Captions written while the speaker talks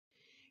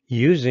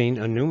using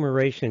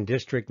enumeration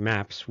district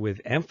maps with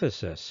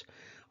emphasis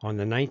on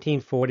the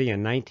 1940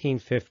 and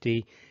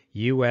 1950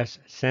 U.S.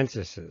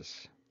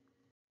 censuses.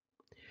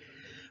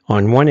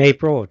 On 1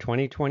 April of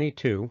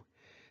 2022,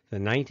 the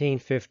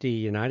 1950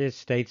 United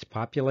States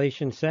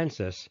Population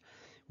Census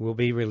will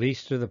be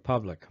released to the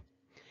public.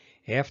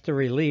 After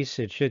release,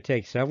 it should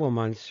take several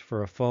months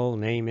for a full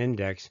name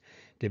index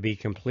to be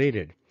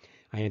completed.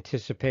 I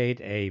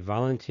anticipate a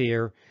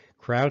volunteer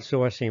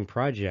crowdsourcing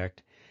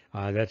project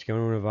that's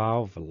going to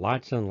involve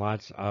lots and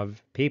lots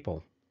of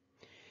people.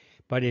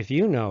 But if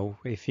you know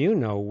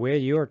where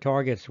your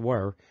targets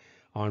were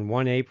on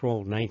 1 April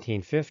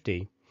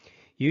 1950,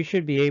 you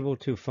should be able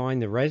to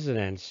find the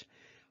residents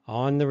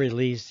on the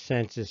released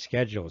census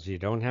schedules. You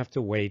don't have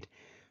to wait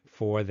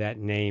for that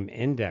name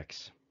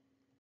index.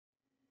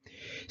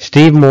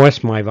 Steve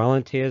Morse, my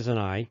volunteers, and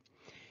I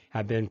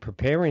have been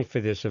preparing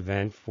for this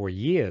event for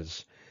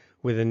years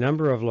with a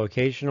number of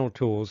locational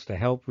tools to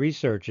help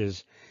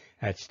researchers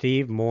at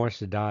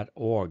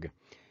stevemorse.org.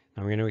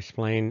 I'm going to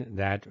explain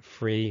that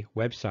free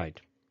website.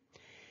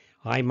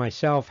 I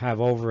myself have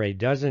over a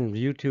dozen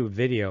YouTube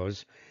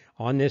videos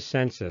on this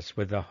census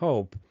with the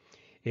hope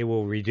it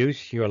will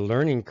reduce your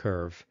learning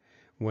curve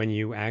when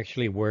you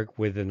actually work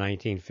with the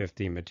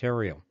 1950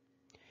 material.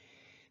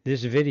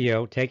 This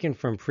video, taken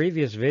from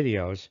previous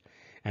videos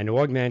and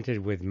augmented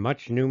with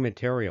much new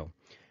material,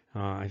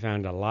 I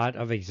found a lot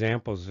of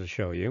examples to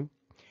show you,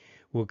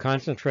 will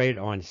concentrate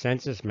on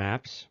census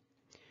maps,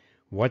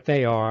 what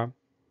they are,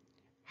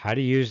 how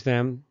to use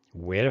them,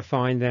 where to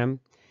find them,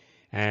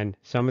 and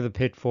some of the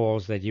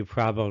pitfalls that you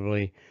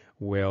probably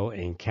will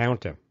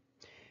encounter.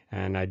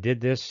 And I did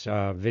this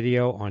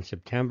video on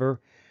September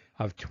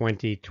of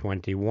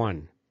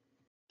 2021.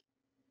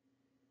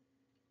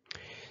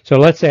 So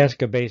let's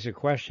ask a basic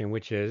question,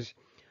 which is,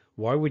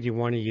 why would you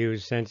want to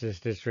use census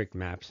district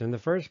maps in the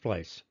first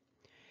place?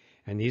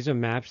 And these are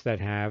maps that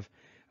have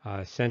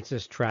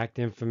census tract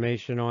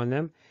information on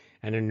them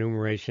and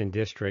enumeration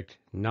district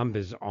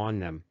numbers on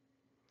them.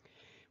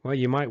 Well,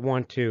 you might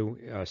want to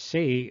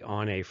see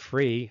on a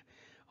free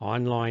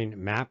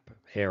online map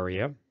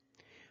area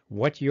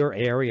what your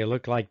area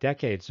looked like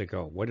decades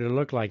ago. What did it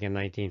look like in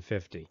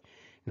 1950,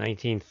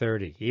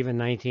 1930, even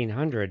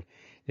 1900?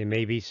 There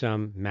may be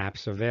some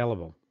maps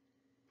available.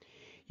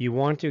 You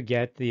want to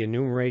get the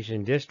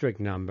enumeration district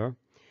number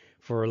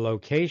for a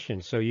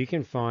location so you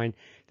can find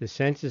the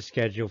census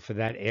schedule for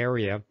that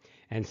area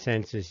and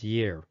census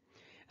year.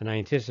 And I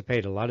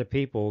anticipate a lot of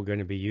people are going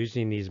to be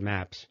using these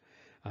maps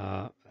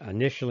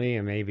initially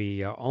and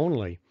maybe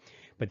only.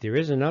 But there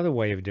is another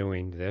way of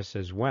doing this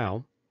as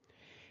well.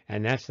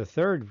 And that's the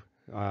third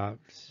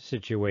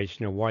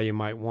situation of why you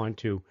might want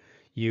to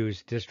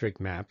use district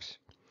maps.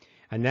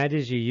 And that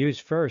is you use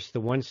first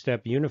the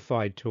one-step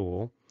unified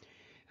tool,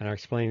 and I'll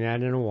explain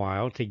that in a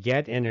while, to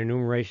get an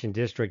enumeration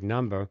district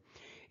number.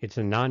 It's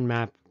a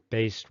non-map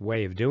based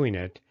way of doing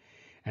it,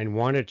 and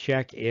want to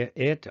check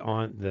it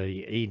on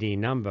the ED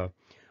number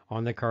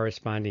on the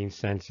corresponding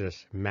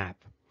census map.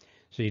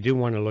 So you do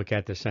want to look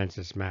at the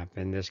census map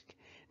in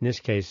this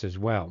case as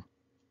well.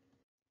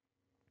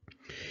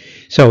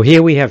 So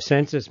here we have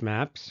census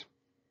maps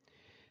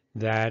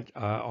that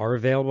are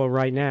available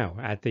right now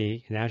at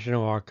the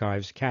National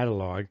Archives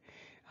catalog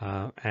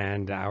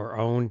and our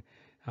own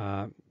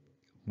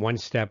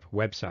one-step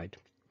website.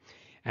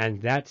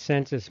 And that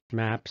census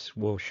maps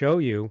will show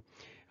you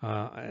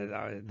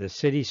the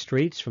city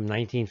streets from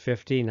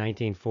 1950,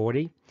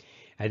 1940,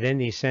 and then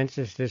the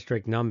census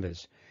district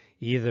numbers,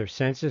 either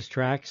census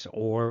tracts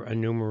or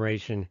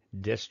enumeration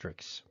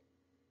districts.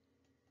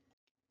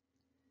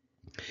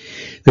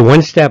 The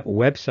one-step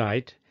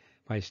website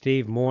by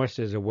Steve Morse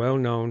is a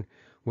well-known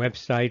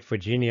website for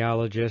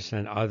genealogists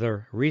and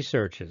other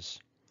researchers.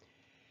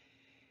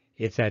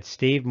 It's at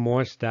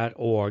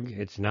stevemorse.org.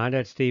 It's not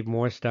at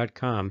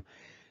stevemorse.com.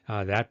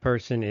 That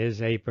person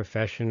is a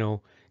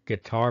professional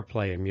guitar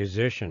player,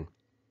 musician.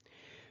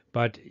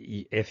 But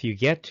if you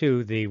get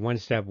to the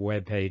one-step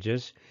web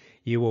pages,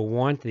 you will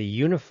want the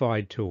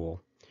unified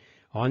tool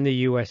on the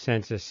U.S.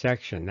 Census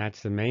section.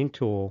 That's the main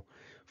tool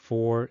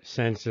for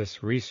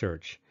census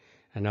research,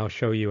 and I'll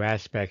show you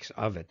aspects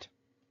of it.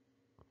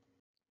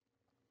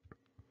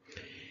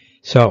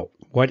 So,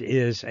 what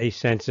is a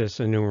census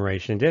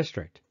enumeration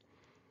district?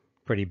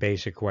 Pretty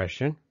basic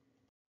question.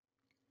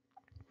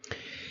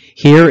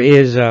 Here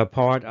is a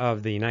part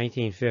of the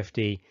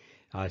 1950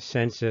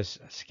 census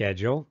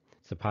schedule.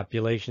 It's a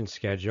population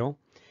schedule.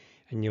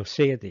 And you'll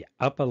see at the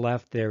upper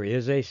left there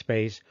is a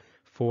space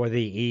for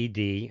the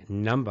ED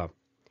number.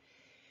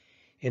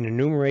 An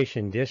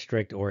enumeration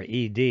district, or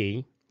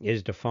ED,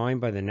 is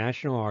defined by the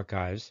National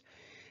Archives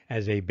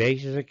as a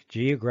basic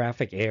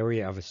geographic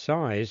area of a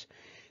size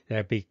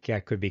that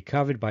could be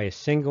covered by a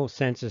single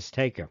census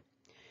taker.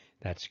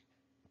 That's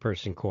a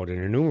person called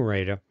an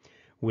enumerator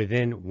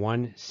within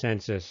one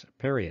census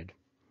period.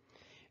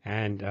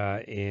 And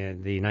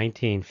in the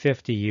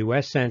 1950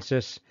 U.S.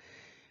 Census,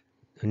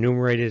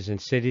 enumerators in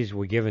cities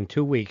were given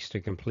 2 weeks to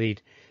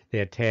complete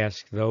their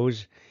task,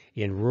 those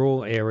in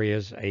rural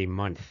areas a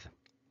month.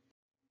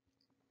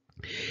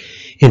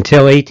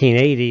 Until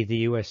 1880, the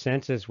U.S.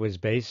 Census was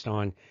based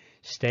on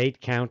state,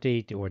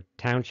 county, or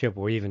township,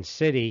 or even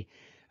city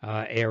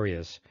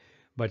areas.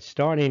 But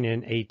starting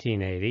in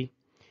 1880,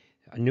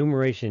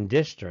 enumeration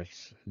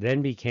districts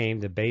then became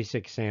the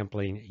basic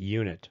sampling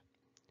unit,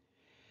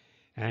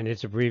 and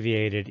it's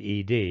abbreviated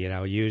ED, and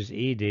I'll use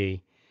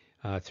ED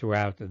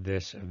throughout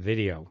this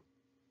video.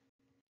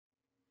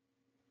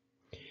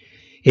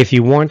 If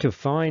you want to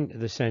find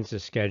the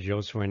census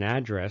schedules for an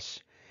address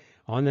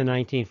on the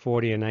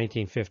 1940 and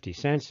 1950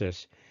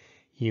 census,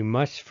 you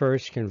must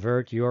first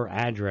convert your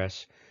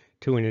address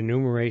to an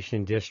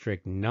enumeration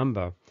district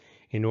number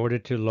in order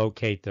to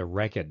locate the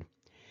record.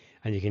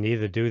 And you can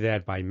either do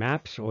that by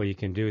maps, or you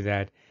can do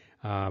that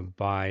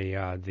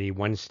by the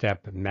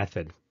one-step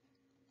method.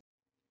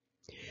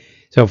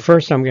 So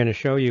first I'm going to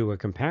show you a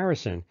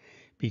comparison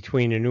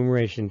between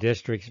enumeration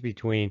districts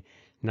between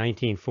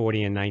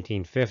 1940 and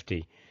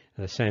 1950,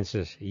 the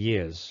census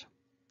years.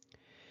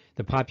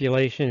 The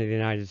population of the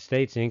United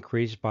States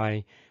increased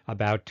by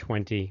about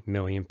 20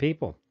 million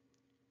people.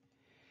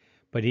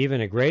 But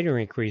even a greater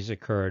increase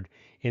occurred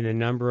in the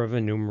number of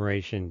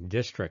enumeration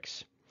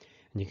districts.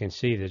 And you can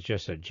see there's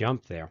just a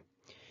jump there.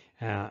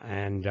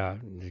 And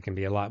there can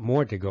be a lot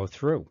more to go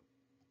through.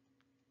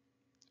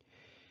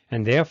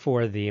 And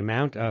therefore, the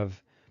amount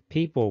of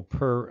people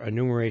per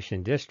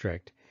enumeration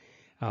district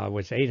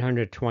was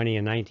 820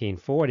 in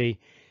 1940,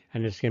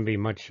 and it's going to be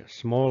much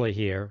smaller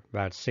here,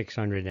 about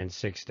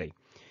 660.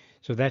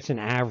 So that's an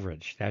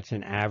average. That's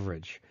an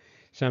average.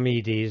 Some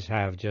EDs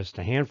have just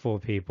a handful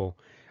of people.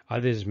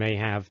 Others may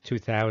have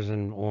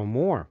 2,000 or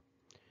more.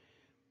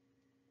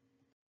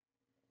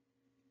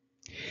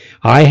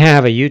 I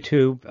have a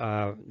YouTube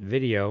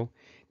video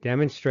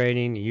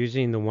demonstrating,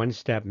 using the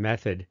one-step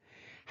method,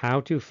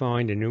 how to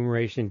find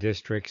enumeration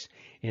districts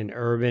in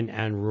urban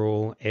and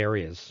rural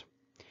areas.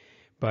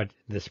 But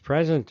this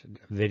present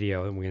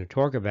video that we're going to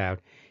talk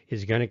about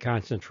is going to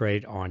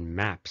concentrate on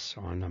maps,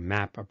 on a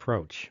map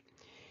approach.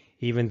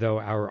 Even though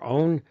our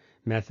own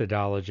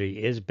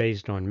methodology is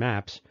based on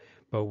maps,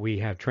 but we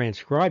have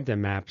transcribed the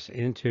maps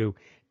into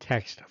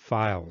text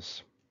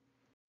files.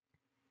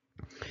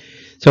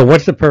 So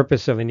what's the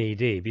purpose of an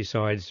ED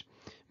besides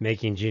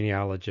making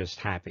genealogists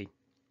happy?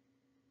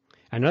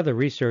 And other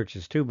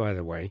researchers too, by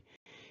the way.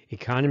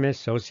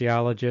 Economists,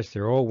 sociologists,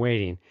 they're all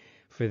waiting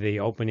for the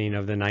opening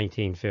of the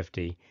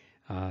 1950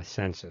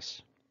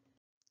 census.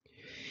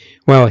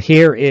 Well,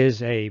 here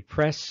is a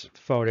press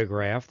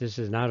photograph. This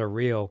is not a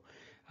real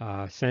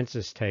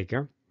census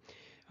taker.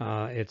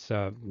 It's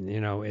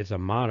a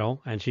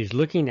model, and she's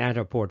looking at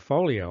her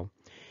portfolio,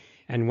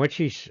 and what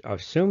she's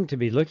assumed to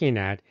be looking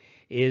at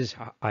is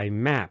a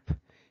map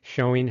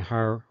showing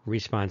her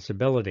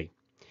responsibility.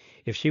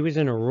 If she was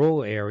in a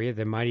rural area,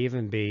 there might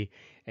even be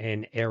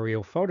an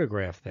aerial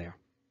photograph there.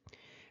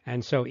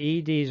 And so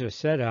EDs are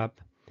set up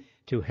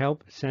to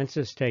help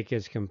census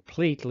takers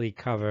completely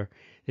cover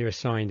their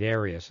assigned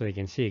area so they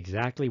can see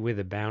exactly where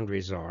the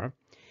boundaries are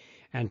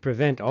and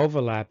prevent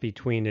overlap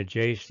between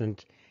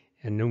adjacent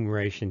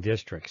enumeration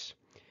districts,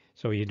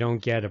 so you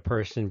don't get a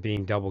person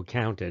being double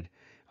counted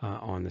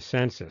on the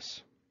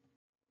census.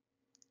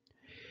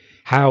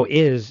 How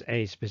is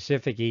a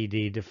specific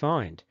ED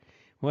defined?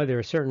 Well, there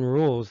are certain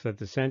rules that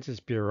the Census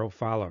Bureau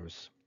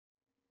follows.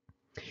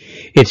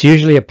 It's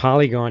usually a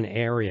polygon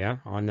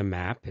area on the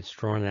map. It's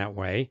drawn that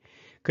way.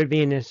 It could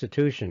be an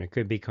institution. It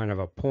could be kind of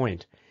a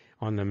point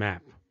on the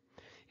map.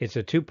 It's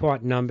a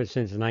two-part number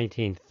since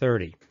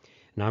 1930.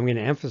 Now, I'm going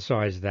to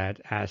emphasize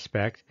that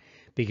aspect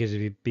because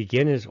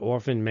beginners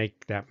often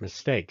make that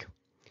mistake,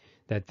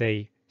 that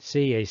they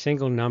see a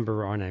single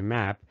number on a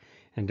map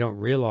and don't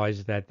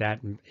realize that that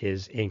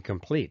is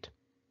incomplete.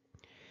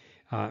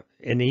 An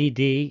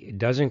ED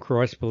doesn't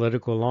cross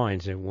political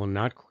lines. It will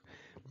not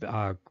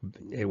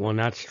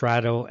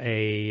straddle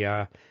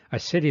a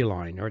city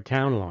line or a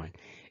town line.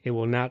 It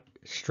will not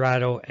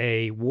straddle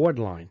a ward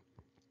line.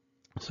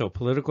 So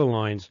political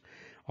lines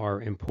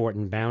are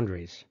important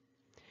boundaries.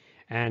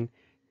 And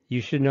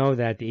you should know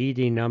that the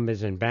ED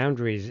numbers and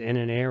boundaries in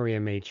an area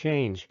may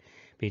change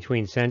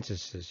between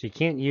censuses. You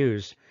can't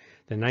use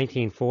the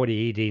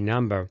 1940 ED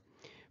number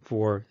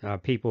for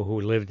people who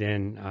lived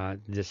in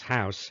this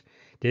house,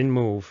 didn't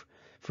move,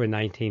 for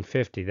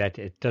 1950.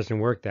 It doesn't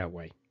work that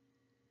way.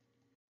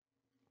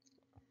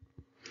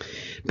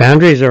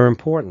 Boundaries are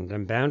important,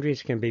 and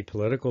boundaries can be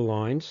political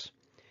lines,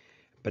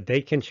 but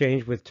they can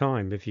change with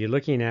time. If you're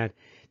looking at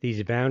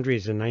these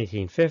boundaries in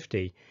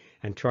 1950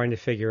 and trying to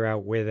figure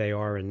out where they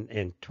are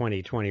in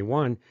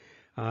 2021,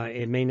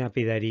 it may not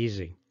be that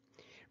easy.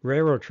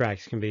 Railroad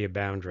tracks can be a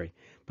boundary,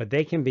 but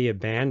they can be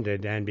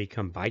abandoned and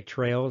become bike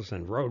trails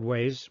and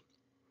roadways.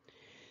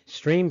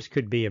 Streams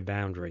could be a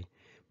boundary,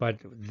 but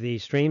the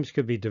streams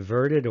could be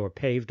diverted or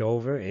paved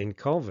over in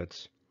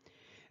culverts.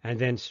 And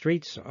then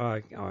streets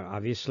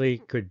obviously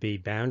could be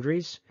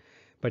boundaries,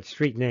 but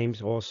street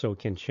names also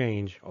can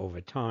change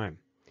over time.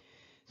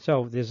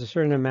 So there's a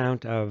certain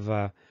amount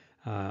of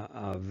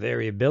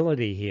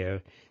variability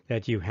here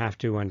that you have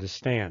to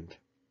understand.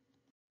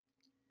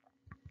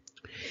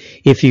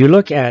 If you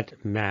look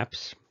at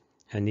maps,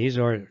 And these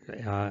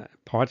are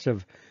parts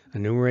of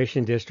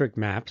enumeration district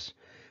maps.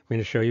 I'm going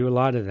to show you a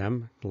lot of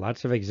them,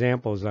 lots of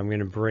examples I'm going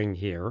to bring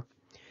here.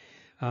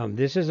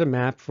 This is a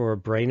map for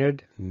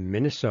Brainerd,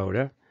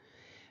 Minnesota.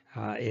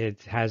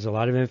 It has a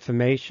lot of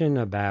information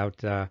about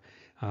the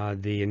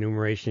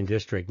enumeration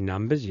district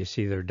numbers. You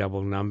see their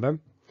double number.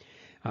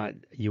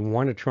 You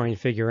want to try and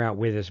figure out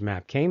where this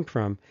map came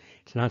from.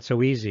 It's not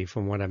so easy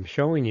from what I'm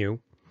showing you,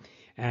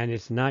 and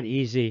it's not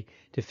easy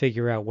to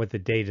figure out what the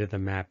date of the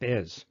map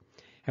is.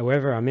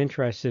 However, I'm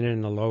interested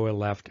in the lower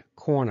left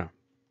corner.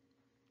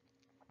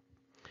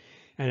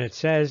 And it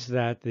says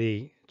that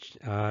the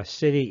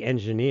city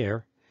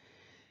engineer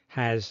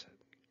has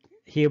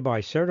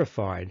hereby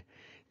certified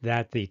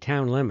that the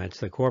town limits,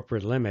 the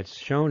corporate limits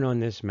shown on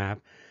this map,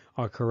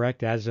 are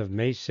correct as of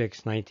May 6,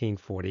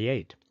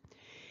 1948.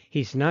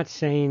 He's not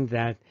saying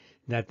that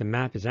the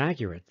map is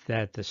accurate,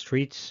 that the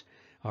streets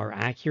are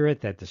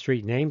accurate, that the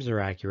street names are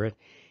accurate.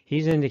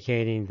 He's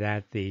indicating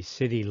that the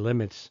city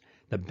limits,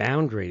 the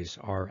boundaries,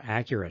 are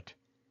accurate.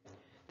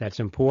 That's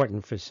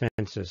important for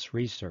census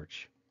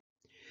research.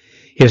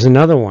 Here's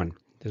another one.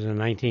 There's a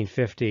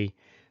 1950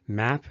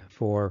 map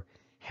for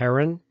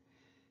Heron,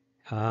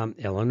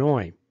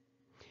 Illinois.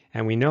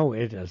 And we know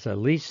it is at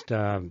least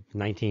a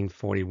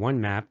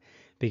 1941 map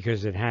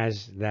because it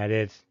has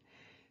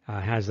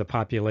the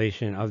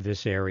population of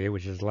this area,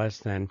 which is less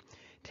than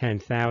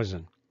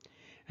 10,000.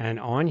 And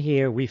on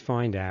here we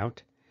find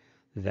out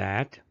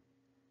that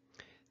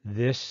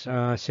this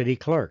city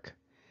clerk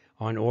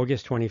on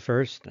August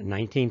 21st,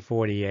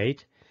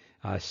 1948,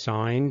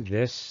 signed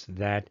this,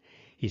 that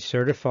he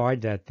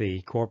certified that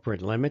the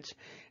corporate limits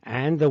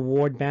and the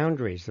ward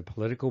boundaries, the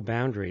political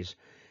boundaries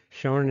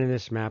shown in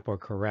this map are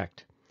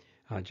correct.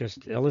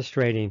 Just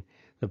illustrating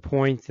the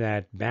point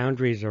that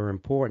boundaries are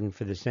important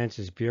for the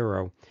Census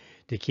Bureau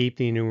to keep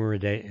the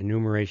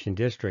enumeration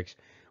districts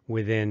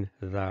within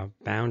the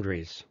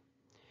boundaries.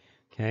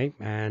 Okay,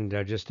 and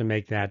just to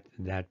make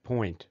that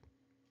point.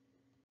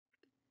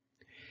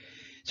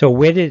 So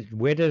where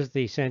does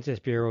the Census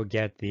Bureau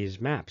get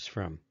these maps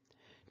from?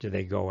 Do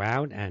they go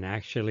out and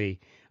actually,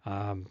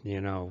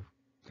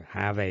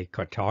 have a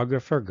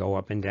cartographer go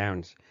up and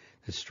down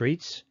the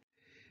streets?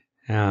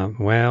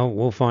 Well,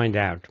 we'll find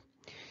out.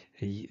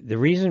 The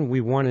reason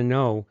we want to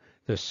know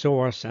the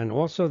source and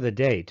also the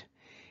date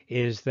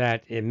is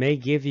that it may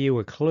give you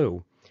a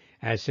clue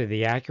as to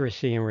the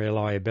accuracy and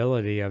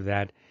reliability of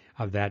that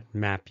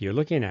map you're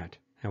looking at.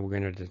 And we're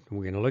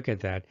going to look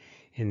at that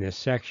in this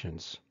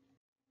sections.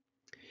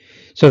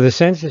 So the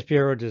Census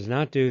Bureau does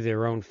not do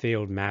their own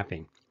field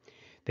mapping.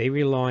 They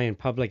rely on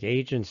public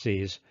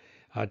agencies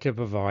to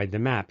provide the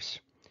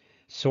maps.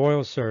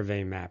 Soil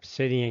survey maps,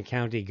 city and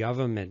county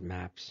government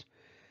maps,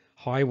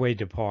 highway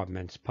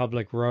departments,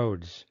 public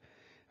roads.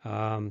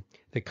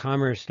 The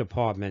Commerce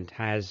Department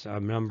has a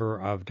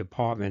number of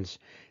departments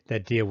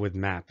that deal with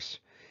maps.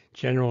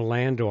 General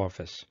Land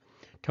Office,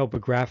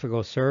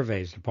 topographical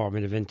surveys,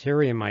 Department of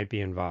Interior might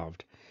be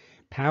involved.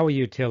 Power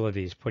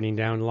utilities putting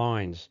down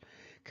lines.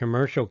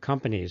 Commercial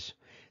companies,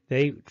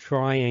 they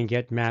try and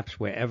get maps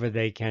wherever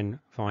they can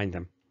find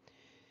them.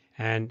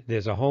 And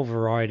there's a whole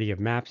variety of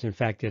maps. In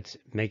fact, it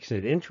makes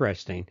it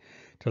interesting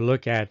to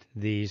look at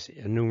these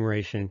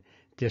enumeration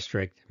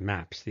district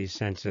maps, these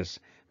census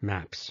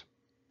maps.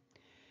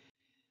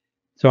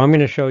 So I'm going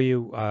to show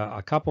you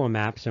a couple of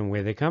maps and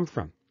where they come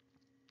from.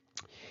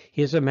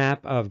 Here's a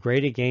map of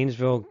Greater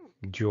Gainesville,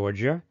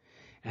 Georgia,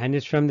 and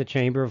it's from the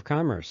Chamber of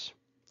Commerce.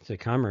 It's a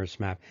commerce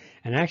map.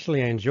 And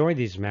actually, I enjoy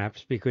these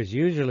maps because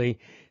usually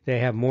they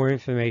have more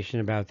information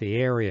about the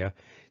area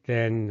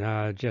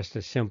than just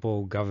a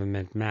simple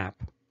government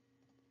map.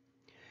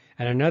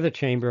 And another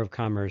Chamber of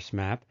Commerce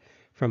map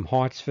from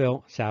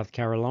Hartsville, South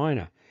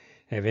Carolina.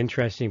 They have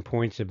interesting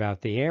points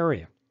about the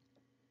area.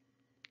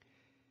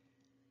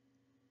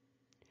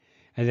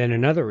 And then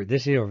another,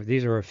 these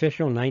are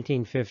official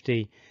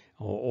 1950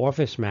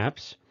 office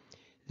maps.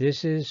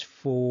 This is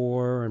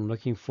for, I'm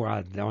looking for,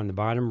 on the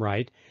bottom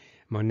right,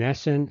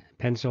 Monessen,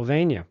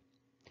 Pennsylvania.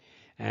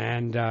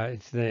 And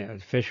it's the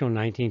official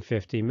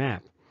 1950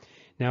 map.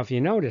 Now, if you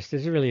notice,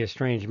 this is really a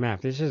strange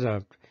map. This is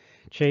a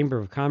Chamber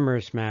of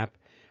Commerce map.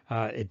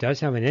 It does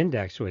have an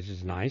index, which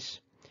is nice.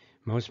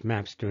 Most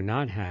maps do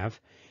not have.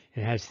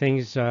 It has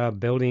things,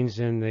 buildings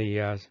in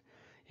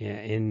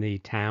the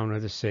town or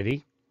the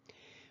city,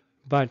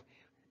 but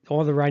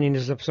all the writing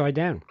is upside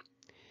down.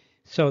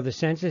 So the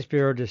Census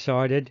Bureau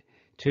decided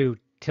to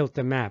tilt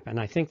the map, and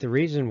I think the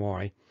reason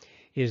why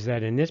is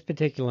that in this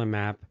particular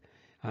map,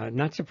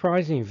 not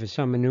surprising for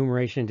some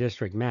enumeration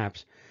district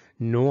maps,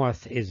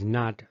 north is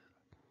not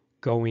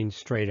going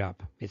straight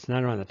up. It's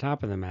not on the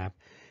top of the map.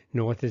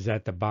 North is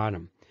at the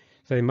bottom.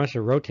 So they must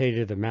have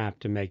rotated the map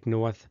to make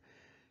north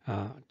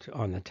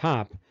on the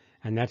top,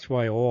 and that's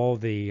why all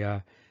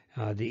the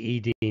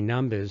ED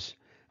numbers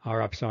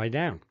are upside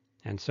down.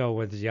 And so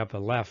with the upper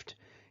left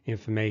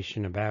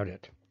information about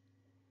it.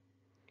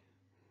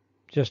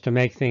 Just to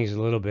make things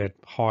a little bit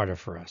harder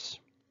for us.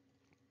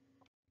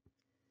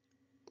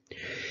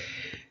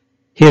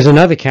 Here's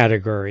another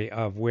category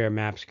of where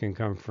maps can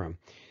come from.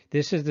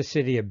 This is the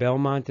city of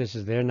Belmont. This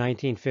is their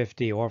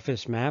 1950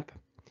 office map.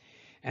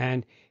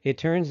 And it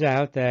turns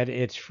out that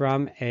it's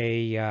from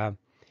a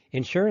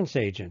insurance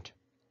agent.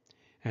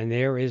 And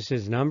there is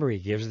his number. He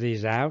gives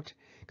these out,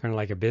 kind of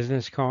like a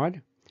business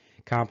card,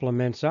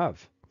 compliments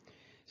of.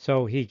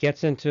 So he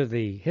gets into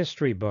the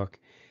history book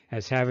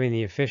as having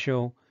the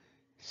official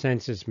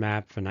census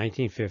map for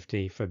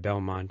 1950 for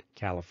Belmont,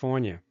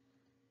 California.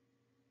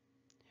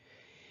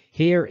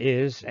 Here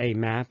is a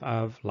map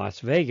of Las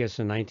Vegas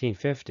in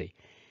 1950.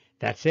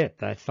 That's it.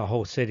 That's the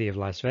whole city of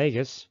Las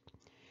Vegas.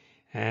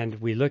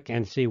 And we look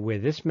and see where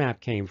this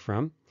map came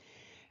from.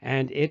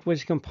 And it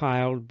was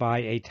compiled by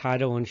a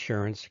title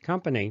insurance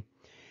company.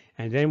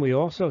 And then we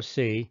also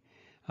see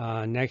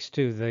next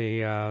to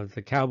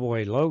the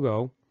cowboy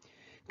logo,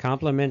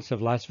 compliments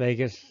of Las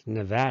Vegas,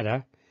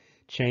 Nevada,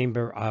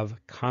 Chamber of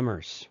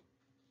Commerce.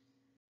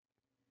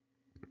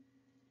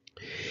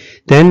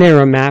 Then there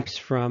are maps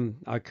from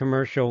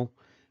commercial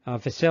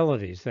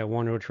facilities that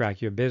want to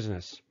attract your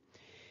business.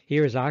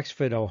 Here is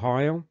Oxford,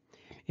 Ohio,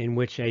 in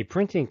which a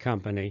printing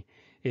company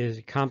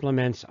is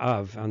compliments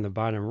of on the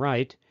bottom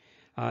right.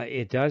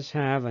 It does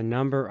have a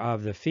number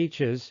of the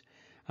features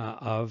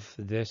of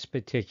this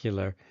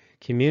particular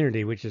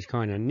community, which is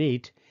kind of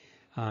neat.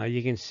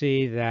 You can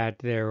see that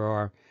there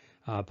are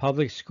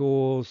public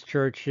schools,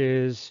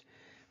 churches,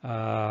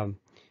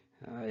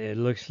 it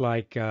looks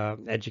like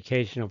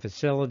educational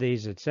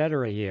facilities,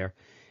 etc. here.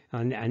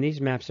 And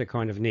these maps are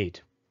kind of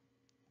neat.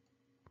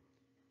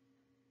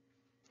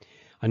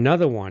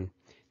 Another one.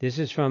 This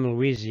is from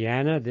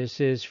Louisiana. This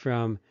is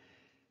from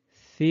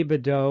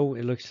Thibodaux,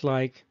 it looks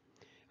like.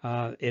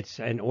 It's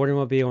an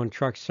automobile and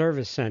truck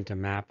service center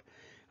map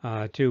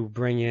to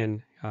bring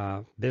in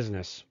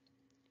business.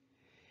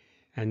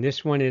 And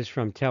this one is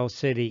from Tell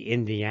City,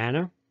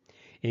 Indiana,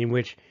 in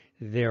which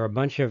there are a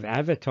bunch of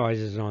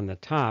advertisers on the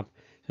top.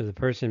 So the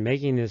person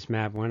making this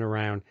map went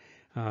around,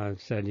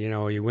 said, you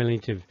know, are you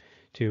willing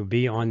to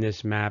be on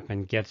this map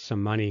and get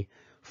some money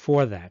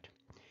for that?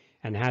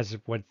 And has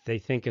what they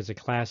think is a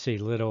classy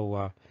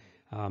little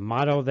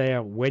motto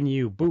there: when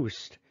you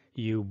boost,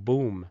 you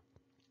boom.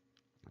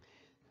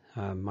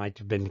 Might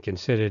have been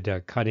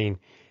considered cutting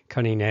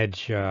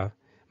edge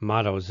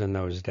mottos in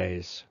those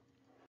days.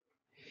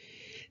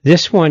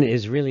 This one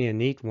is really a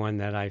neat one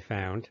that I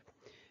found.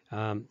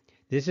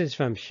 This is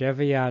from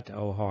Cheviot,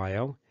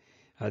 Ohio.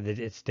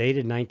 It's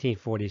dated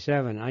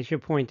 1947. I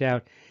should point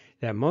out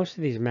that most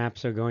of these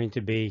maps are going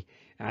to be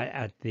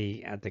at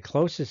the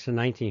closest to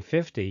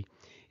 1950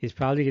 is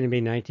probably going to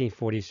be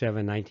 1947,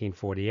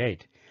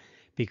 1948,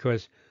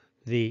 because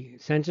the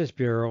Census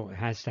Bureau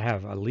has to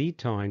have a lead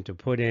time to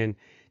put in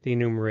the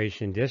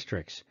enumeration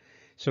districts.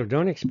 So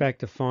don't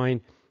expect to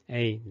find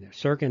a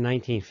circa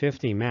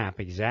 1950 map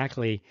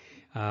exactly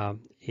on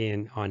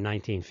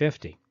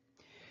 1950.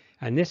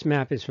 And this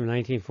map is from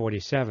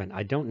 1947.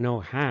 I don't know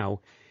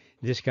how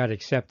this got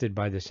accepted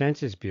by the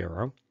Census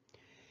Bureau,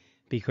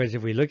 because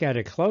if we look at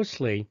it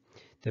closely,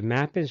 the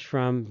map is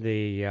from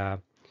the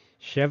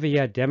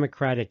Cheviot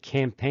Democratic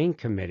Campaign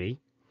Committee,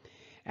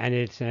 and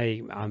it's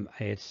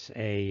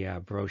a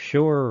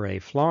brochure or a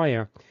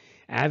flyer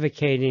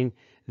advocating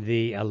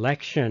the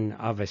election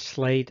of a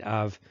slate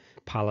of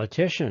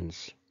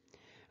politicians,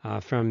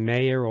 from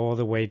mayor all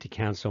the way to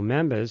council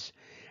members.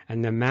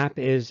 And the map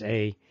is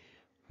a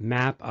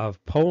map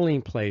of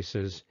polling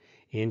places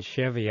in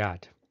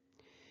Cheviot.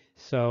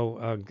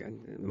 So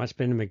must have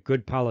been a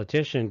good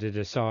politician to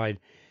decide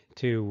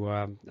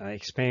to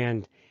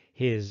expand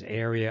his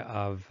area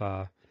of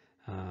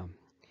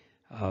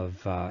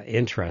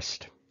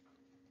interest.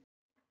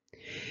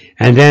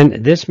 And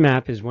then this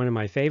map is one of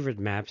my favorite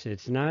maps.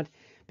 It's not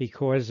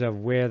because of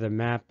where the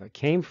map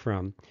came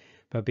from,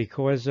 but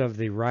because of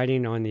the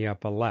writing on the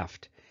upper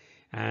left.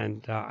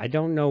 And I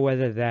don't know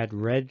whether that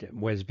red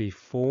was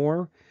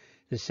before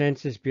the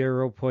Census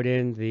Bureau put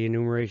in the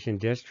enumeration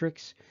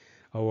districts,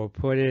 or were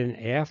put in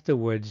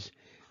afterwards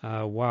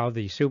while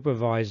the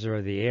supervisor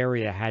of the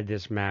area had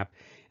this map,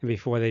 and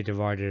before they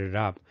divided it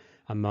up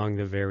among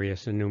the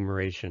various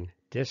enumeration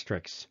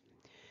districts.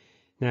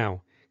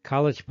 Now,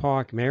 College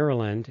Park,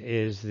 Maryland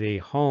is the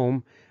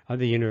home of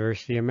the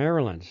University of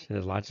Maryland.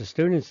 There's lots of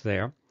students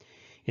there.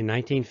 In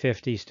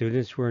 1950,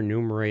 students were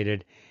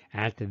enumerated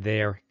at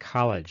their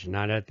college,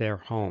 not at their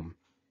home.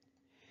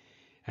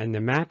 And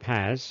the map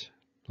has,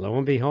 lo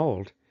and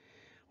behold,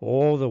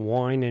 all the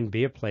wine and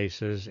beer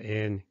places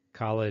in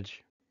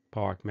College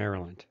Park,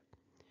 Maryland.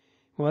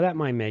 Well, that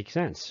might make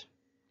sense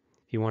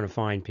if you want to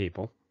find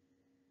people.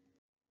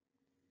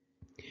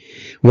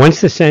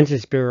 Once the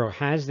Census Bureau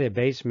has their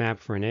base map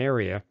for an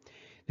area,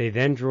 they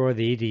then draw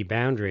the ED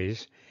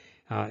boundaries,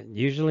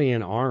 usually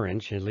in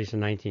orange, at least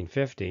in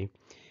 1950,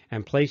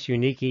 and place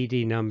unique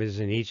ED numbers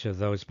in each of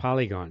those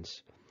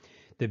polygons.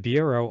 The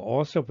Bureau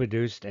also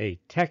produced a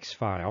text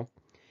file,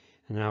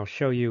 and I'll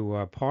show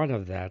you part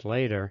of that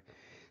later,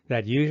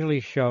 that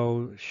usually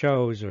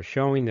shows or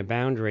showing the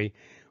boundary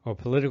or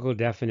political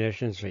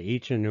definitions for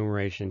each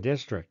enumeration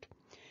district.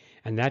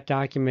 And that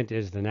document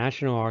is the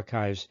National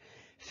Archives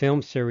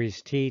Film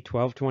Series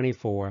T-1224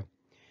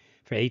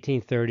 for for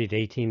 1830 to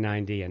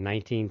 1890 and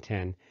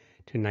 1910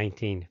 to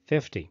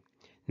 1950.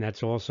 And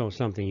that's also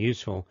something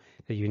useful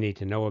that you need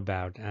to know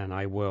about, and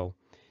I will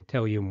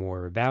tell you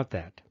more about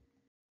that.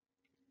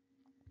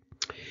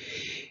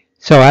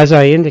 So as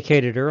I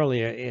indicated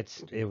earlier,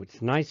 it's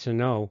nice to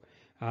know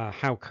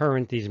how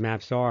current these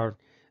maps are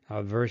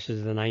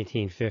versus the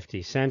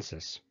 1950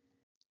 census.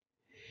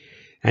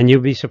 And you'll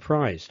be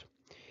surprised.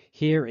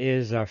 Here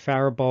is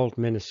Faribault,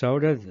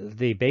 Minnesota.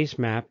 The base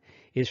map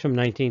is from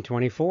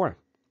 1924.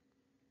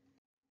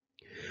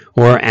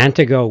 Or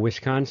Antigo,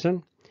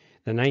 Wisconsin.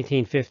 The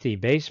 1950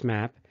 base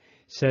map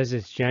says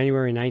it's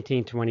January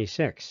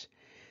 1926.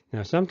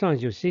 Now,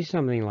 sometimes you'll see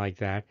something like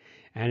that,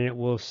 and it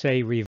will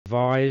say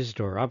revised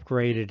or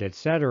upgraded,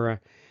 etc.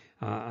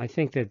 I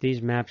think that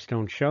these maps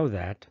don't show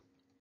that.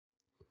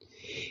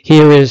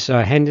 Here is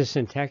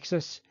Henderson,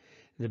 Texas.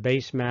 The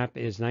base map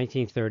is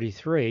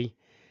 1933,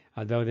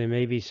 though there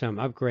may be some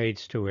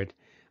upgrades to it.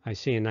 I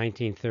see in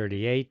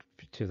 1938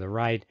 to the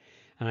right,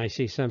 and I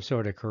see some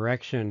sort of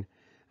correction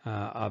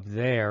up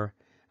there,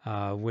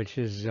 which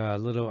is a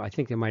little, I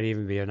think there might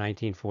even be a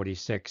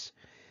 1946.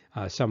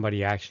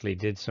 Somebody actually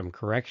did some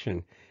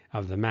correction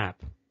of the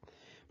map,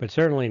 but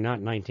certainly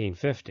not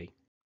 1950.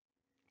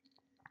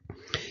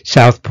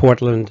 South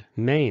Portland,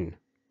 Maine.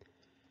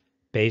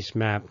 Base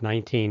map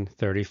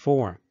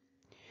 1934.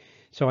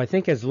 So I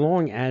think as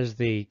long as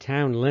the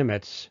town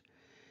limits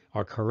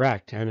are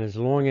correct, and as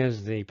long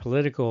as the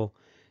political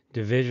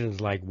divisions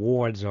like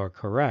wards are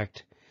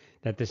correct,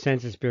 that the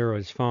Census Bureau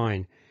is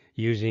fine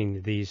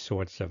using these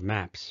sorts of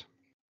maps.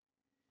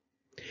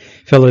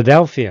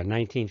 Philadelphia,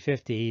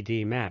 1950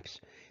 ED maps.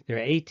 There are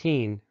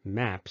 18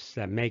 maps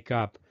that make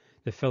up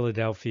the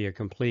Philadelphia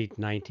complete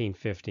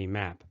 1950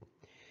 map.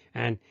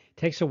 And it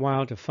takes a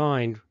while to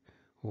find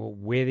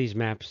where these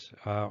maps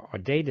are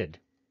dated.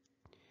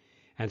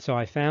 And so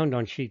I found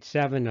on sheet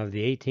 7 of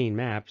the 18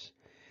 maps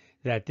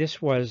that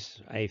this was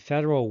a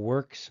Federal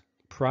Works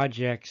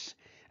Projects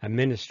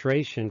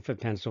Administration for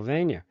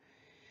Pennsylvania.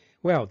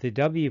 Well, the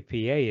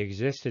WPA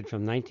existed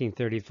from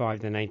 1935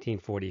 to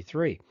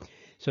 1943.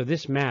 So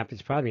this map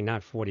is probably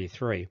not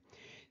 43.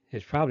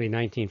 It's probably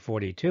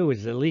 1942.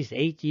 It's at least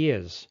 8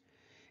 years.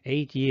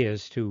 8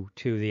 years to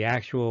the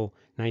actual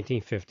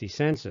 1950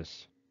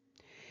 census.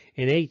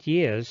 In 8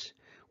 years,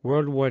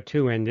 World War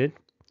II ended.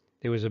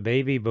 There was a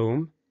baby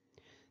boom.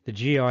 The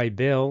GI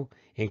Bill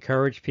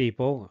encouraged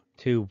people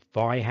to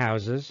buy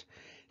houses.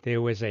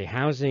 There was a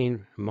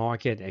housing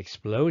market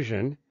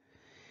explosion.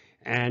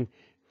 And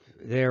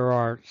there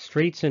are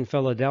streets in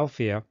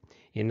Philadelphia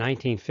in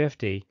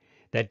 1950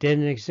 that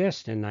didn't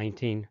exist in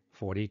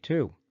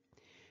 1942.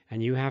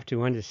 And you have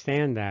to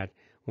understand that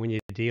when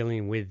you're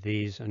dealing with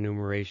these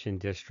enumeration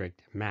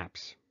district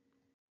maps.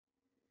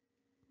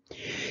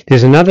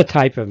 There's another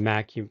type of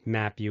map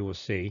you will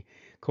see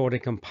called a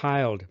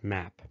compiled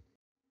map.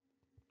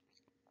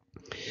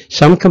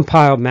 Some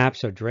compiled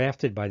maps are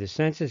drafted by the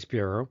Census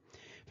Bureau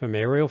from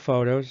aerial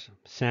photos,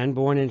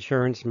 Sanborn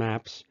insurance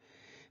maps,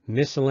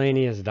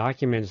 miscellaneous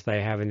documents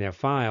they have in their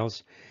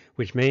files,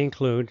 which may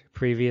include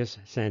previous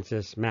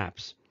census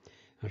maps.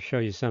 I'll show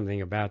you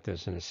something about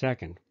this in a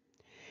second.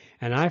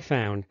 And I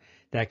found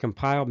that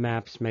compiled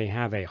maps may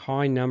have a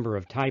high number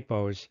of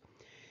typos,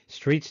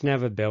 streets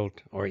never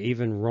built, or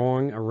even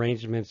wrong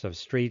arrangements of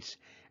streets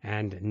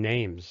and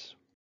names.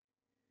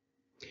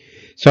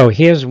 So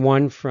here's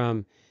one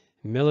from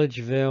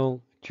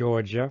Milledgeville,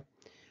 Georgia.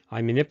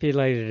 I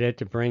manipulated it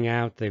to bring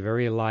out the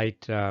very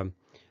light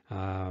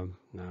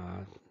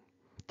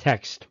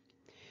text.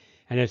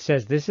 And it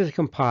says this is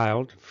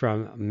compiled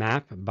from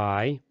map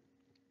by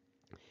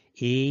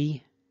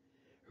E.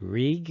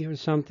 Rieg or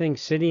something,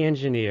 city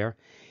engineer,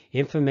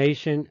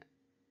 information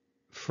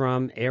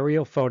from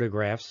aerial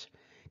photographs,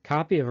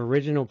 copy of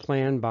original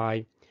plan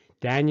by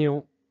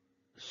Daniel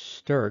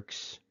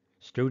Sturgis,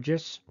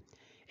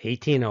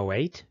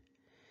 1808,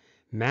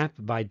 map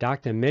by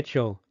Dr.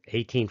 Mitchell,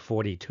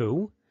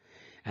 1842,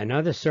 and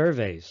other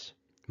surveys,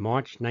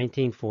 March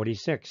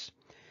 1946.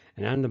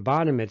 And on the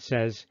bottom it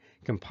says,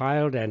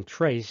 compiled and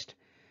traced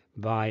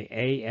by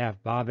A.F.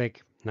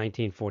 Bobick,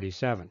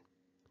 1947.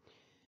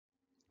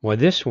 Well,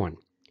 this one.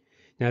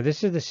 Now,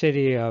 this is the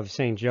city of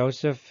St.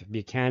 Joseph,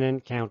 Buchanan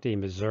County,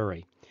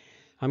 Missouri.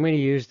 I'm going to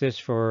use this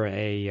for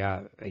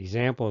a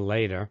example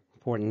later,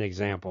 important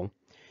example.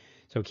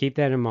 So keep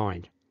that in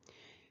mind.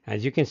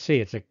 As you can see,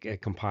 it's a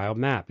compiled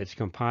map. It's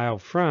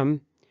compiled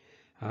from,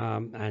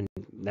 and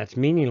that's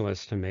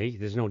meaningless to me.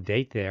 There's no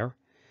date there.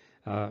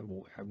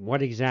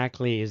 What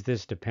exactly is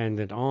this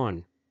dependent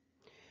on?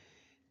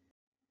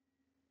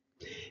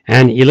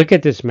 And you look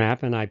at this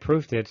map, and I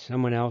proofed it.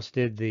 Someone else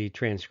did the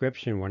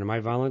transcription, one of my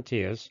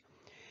volunteers.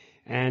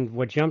 And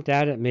what jumped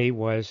out at me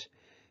was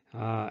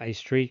a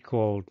street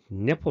called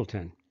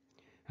Nippleton.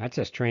 That's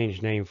a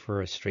strange name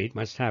for a street.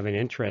 Must have an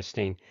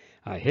interesting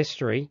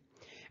history.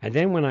 And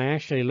then when I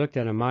actually looked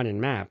at a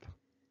modern map,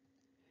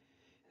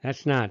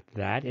 that's not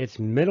that. It's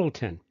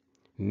Middleton.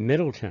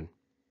 Middleton.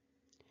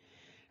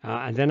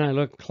 And then I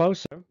looked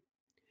closer,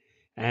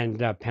 and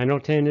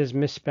Pendleton is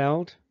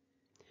misspelled.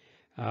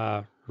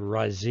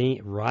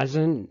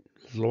 Rosin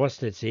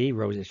lost its E.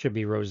 It should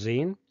be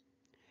Rosine.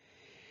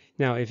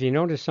 Now, if you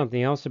notice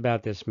something else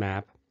about this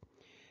map,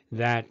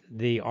 that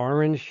the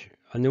orange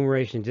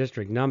enumeration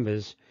district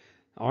numbers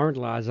aren't,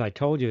 as I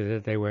told you,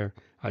 that they were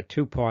a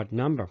two-part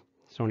number.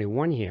 There's only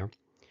one here.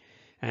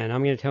 And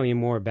I'm going to tell you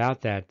more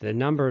about that. The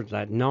number,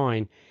 that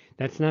 9,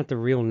 that's not the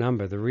real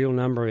number. The real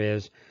number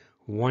is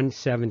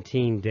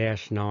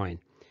 117-9. And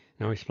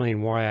I'll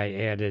explain why I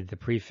added the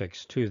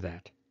prefix to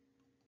that.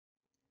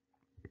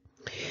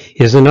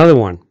 Here's another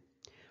one.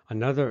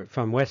 Another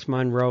from West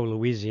Monroe,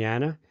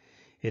 Louisiana.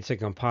 It's a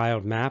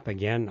compiled map.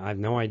 Again, I have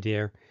no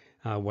idea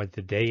what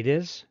the date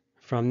is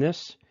from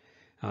this.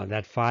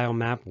 That file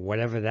map,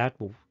 whatever that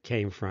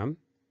came from.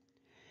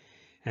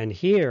 And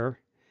here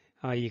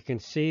you can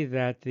see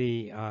that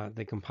the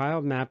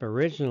compiled map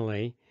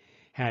originally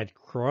had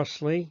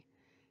Crossley,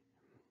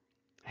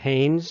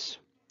 Haynes,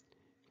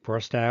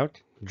 crossed out,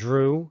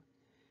 Drew,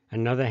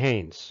 another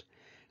Haynes.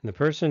 And the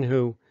person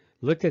who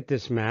looked at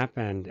this map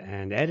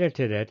and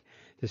edited it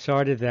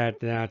decided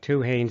that 2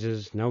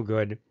 Hayneses, no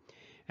good,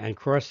 and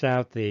crossed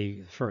out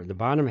the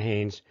bottom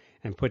Haynes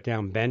and put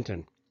down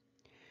Benton.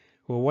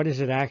 Well, what is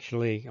it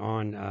actually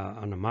on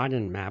a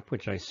modern map,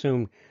 which I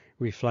assume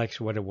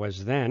reflects what it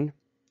was then?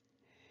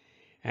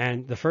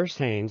 And the first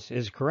Haynes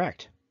is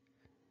correct.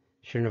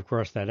 Shouldn't have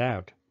crossed that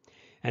out.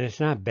 And it's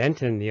not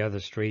Benton, the other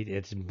street,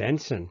 it's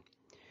Benson.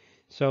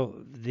 So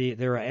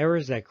there are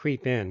errors that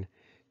creep in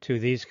to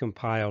these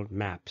compiled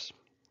maps.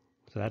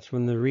 So that's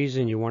the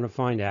reason you want to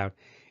find out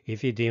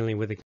if you're dealing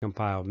with a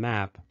compiled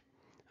map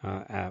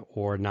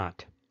or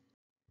not.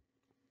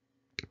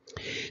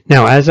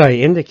 Now, as I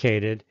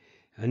indicated,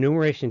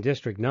 enumeration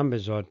district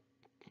numbers are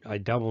a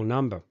double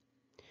number.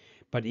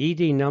 But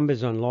ED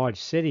numbers on large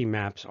city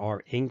maps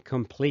are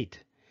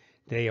incomplete.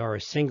 They are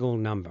a single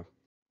number.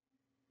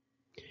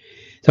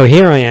 So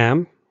here I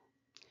am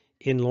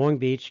in Long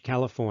Beach,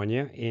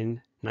 California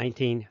in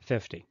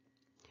 1950.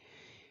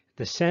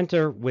 The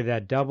center with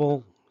that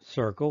double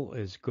circle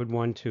is a good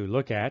one to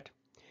look at.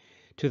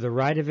 To the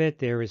right of it,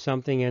 there is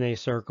something in a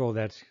circle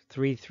that's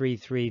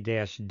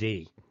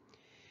 333-D.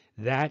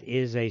 That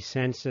is a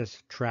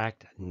census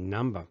tract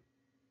number.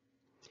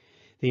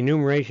 The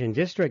enumeration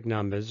district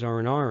numbers are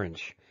in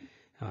orange,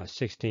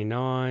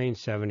 69,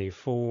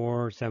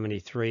 74,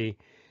 73,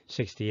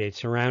 68,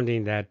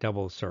 surrounding that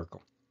double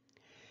circle.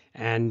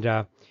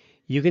 And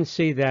you can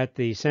see that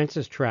the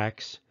census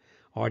tracts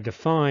are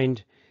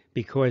defined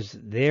because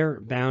their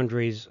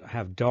boundaries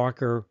have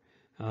darker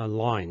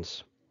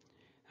lines.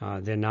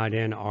 They're not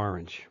in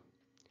orange.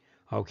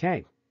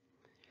 Okay,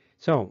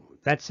 so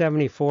that's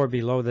 74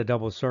 below the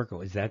double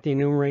circle. Is that the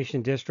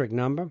enumeration district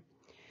number?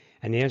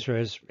 And the answer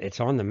is, it's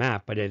on the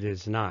map, but it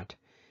is not.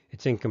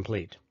 It's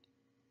incomplete.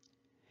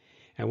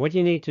 And what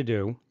you need to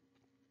do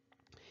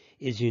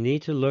is you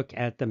need to look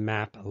at the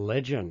map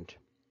legend.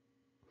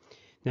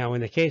 Now,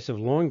 in the case of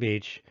Long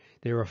Beach,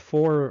 there are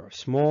 4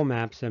 small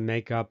maps that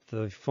make up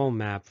the full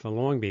map for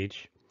Long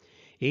Beach.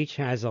 Each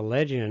has a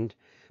legend,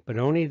 but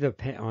only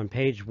on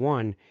page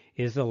 1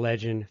 is the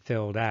legend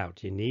filled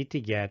out. You need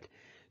to get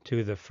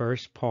to the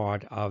first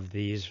part of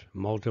these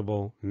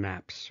multiple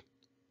maps.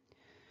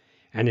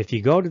 And if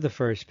you go to the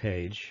first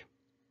page,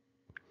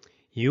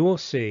 you will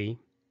see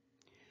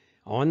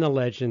on the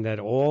legend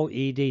that all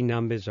ED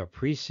numbers are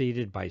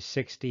preceded by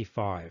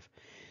 65.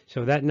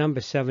 So that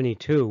number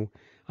 72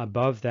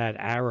 above that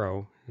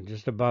arrow,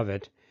 just above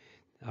it,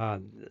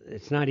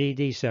 it's not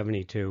ED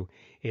 72,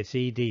 it's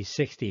ED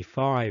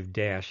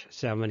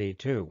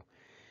 65-72.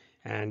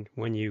 And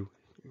when you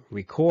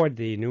record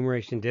the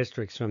enumeration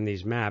districts from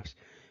these maps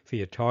for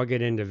your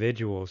target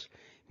individuals,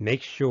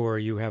 make sure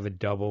you have a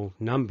double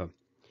number.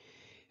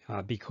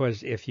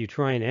 Because if you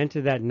try and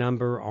enter that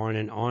number on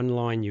an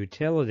online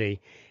utility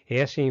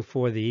asking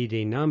for the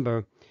ED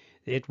number,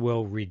 it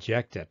will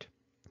reject it.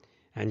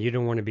 And you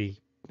don't want to be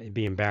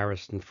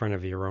embarrassed in front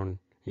of your own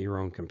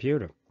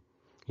computer.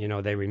 You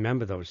know, they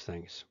remember those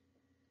things.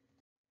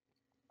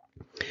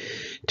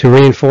 To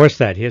reinforce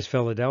that, here's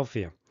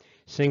Philadelphia.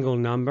 Single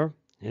number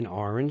in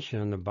orange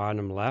on the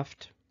bottom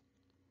left.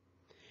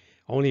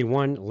 Only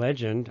one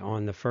legend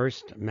on the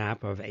first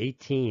map of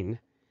 18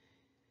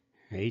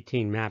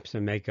 maps that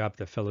make up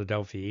the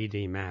Philadelphia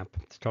ED map,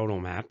 the total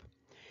map.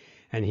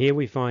 And here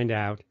we find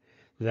out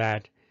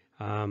that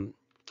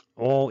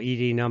all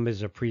ED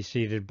numbers are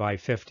preceded by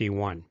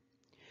 51.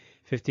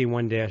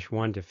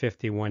 51-1 to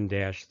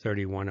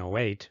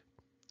 51-3108.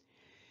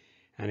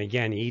 And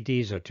again,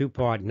 EDs are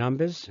 2-part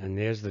numbers, and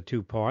there's the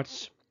 2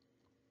 parts.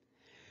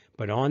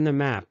 But on the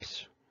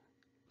maps,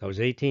 those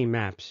 18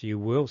 maps, you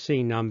will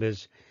see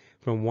numbers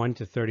from 1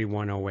 to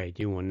 3108.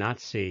 You will not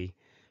see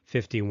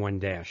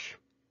 51-.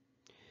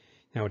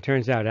 Now, it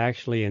turns out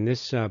actually in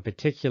this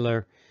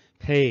particular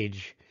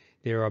page,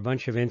 there are a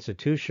bunch of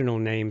institutional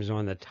names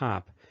on the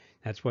top.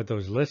 That's what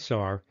those lists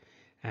are.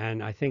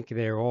 And I think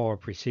they're all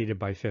preceded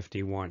by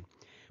 51.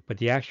 But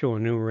the actual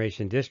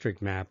enumeration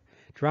district map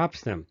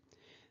drops them.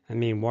 I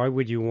mean, why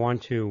would you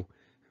want to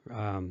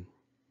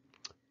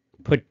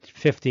put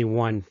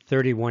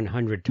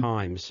 3,100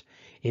 times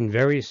in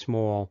very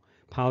small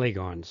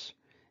polygons.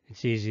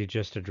 It's easy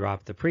just to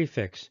drop the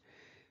prefix,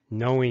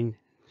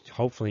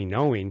 hopefully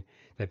knowing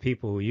that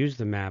people who use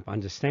the map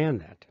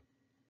understand that.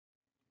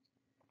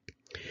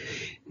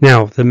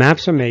 Now, the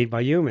maps are made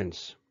by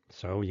humans,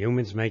 so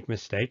humans make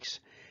mistakes,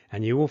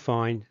 and you will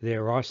find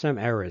there are some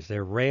errors.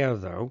 They're rare,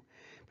 though,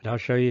 but I'll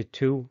show you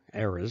 2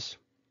 errors.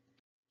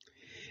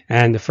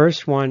 And the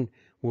first one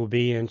will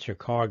be in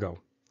Chicago,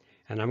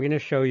 and I'm going to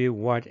show you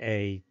what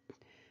a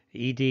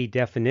ED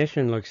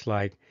definition looks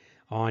like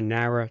on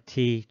NARA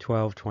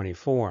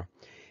T1224.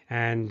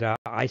 And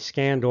I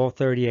scanned all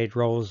 38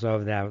 rolls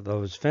of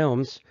those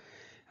films.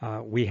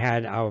 We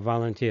had our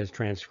volunteers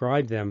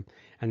transcribe them,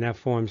 and that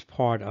forms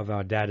part of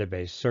our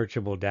database,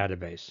 searchable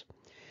database.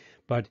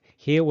 But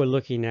here we're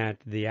looking at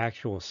the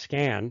actual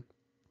scan.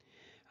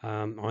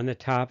 On the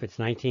top, it's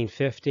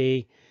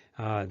 1950,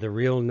 the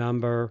real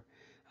number,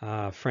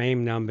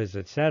 frame numbers,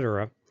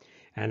 etc.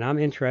 And I'm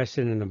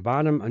interested in the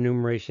bottom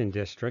enumeration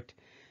district,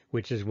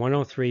 which is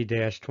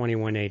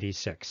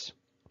 103-2186.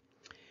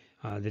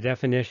 The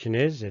definition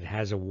is it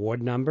has a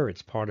ward number.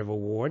 It's part of a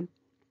ward.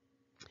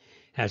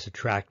 Has a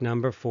tract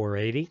number,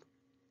 480.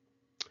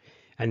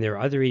 And there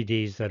are other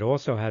EDs that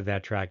also have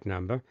that tract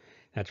number.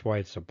 That's why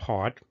it's a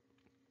part.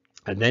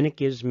 And then it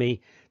gives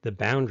me the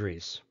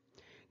boundaries.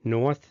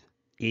 North,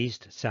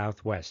 east,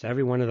 south, west.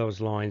 Every one of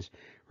those lines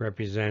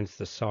represents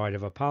the side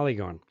of a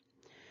polygon.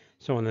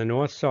 So on the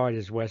north side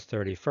is West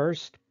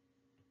 31st.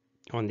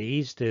 On the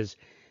east is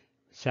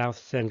South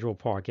Central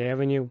Park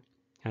Avenue,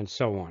 and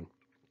so on.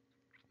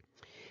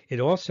 It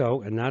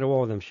also, and not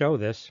all of them show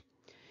this,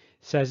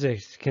 says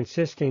it's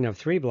consisting of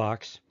 3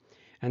 blocks,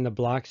 and the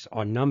blocks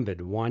are numbered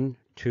 1,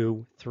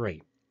 2,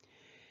 3.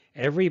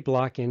 Every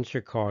block in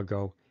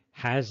Chicago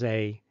has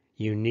a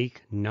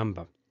unique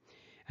number,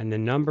 and the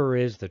number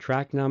is the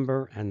tract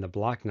number and the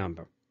block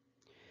number.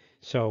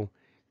 So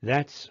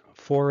that's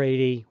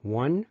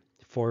 481,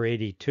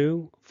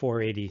 482,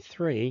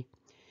 483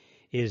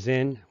 is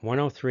in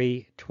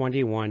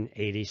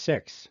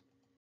 103-2186.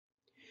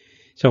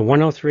 So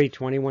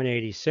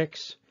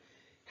 103-2186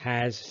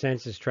 has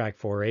census tract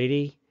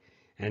 480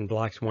 and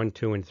blocks 1,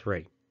 2, and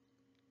 3.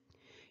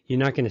 You're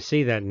not going to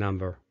see that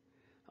number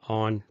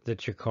on the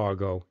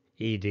Chicago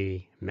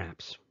ED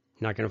maps.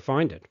 Not going to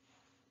find it.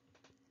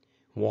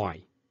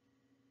 Why?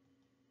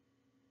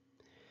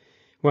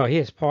 Well,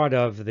 here's part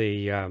of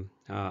the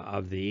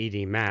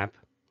ED map.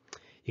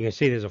 You can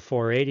see there's a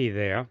 480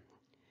 there.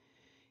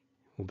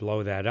 We'll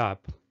blow that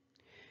up.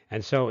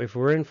 And so if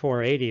we're in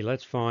 480,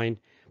 let's find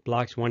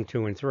blocks 1,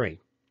 2, and 3.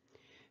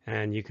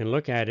 And you can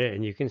look at it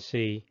and you can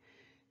see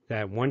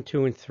that 1,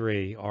 2, and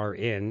 3 are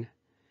in,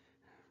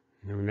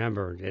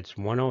 remember, it's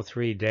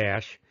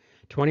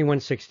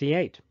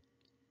 103-2168.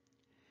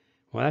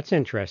 Well, that's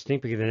interesting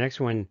because the next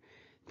one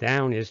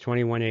down is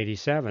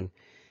 2187.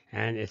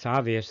 And it's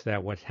obvious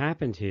that what's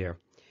happened here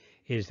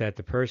is that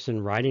the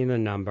person writing the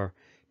number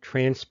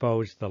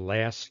transposed the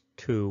last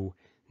 2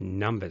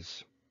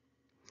 numbers.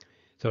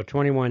 So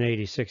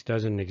 2186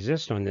 doesn't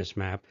exist on this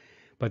map,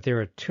 but there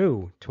are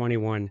 2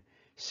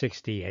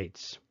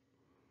 2168s.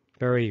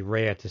 Very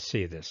rare to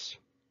see this.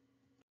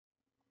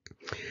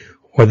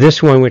 Or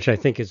this one, which I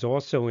think is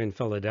also in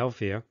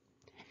Philadelphia,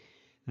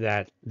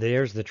 that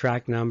there's the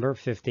tract number,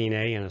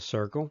 15A in a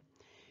circle.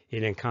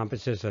 It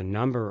encompasses a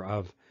number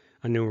of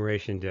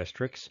enumeration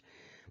districts.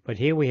 But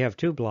here we have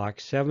 2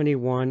 blocks,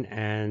 71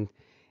 and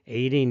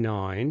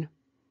 89,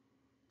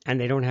 and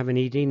they don't have an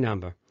ED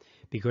number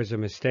because a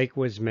mistake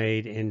was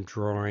made in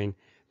drawing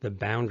the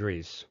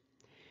boundaries.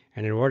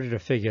 And in order to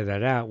figure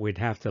that out, we'd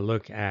have to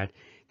look at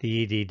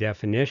the ED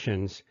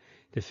definitions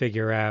to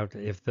figure out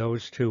if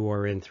those 2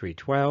 are in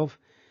 312,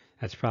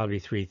 that's probably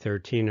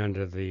 313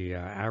 under the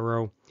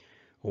arrow,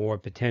 or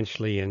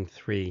potentially in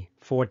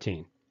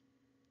 314.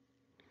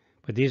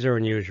 But these are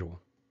unusual.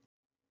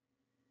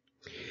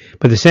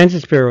 But the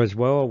Census Bureau is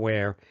well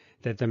aware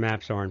that the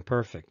maps aren't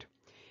perfect.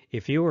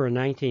 If you were a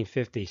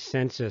 1950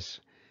 census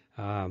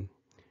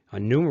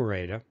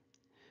enumerator,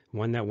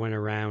 one that went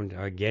around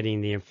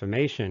getting the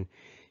information,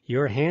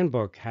 your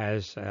handbook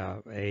has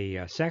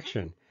a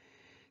section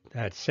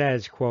that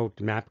says, quote,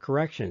 map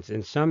corrections.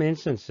 In some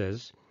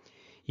instances,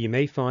 you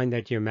may find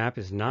that your map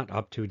is not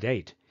up to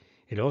date.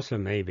 It also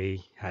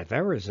may have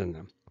errors in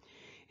them.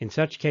 In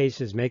such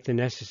cases, make the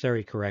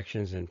necessary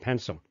corrections in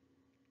pencil.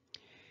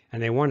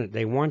 And they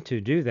want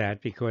to do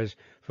that because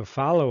for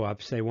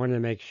follow-ups, they want to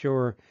make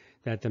sure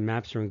that the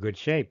maps are in good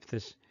shape.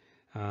 This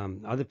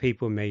other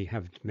people may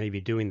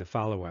be doing the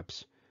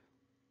follow-ups.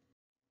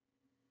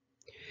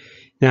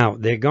 Now,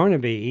 there are going to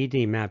be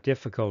ED map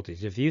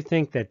difficulties. If you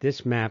think that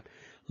this map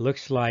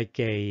looks like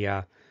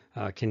a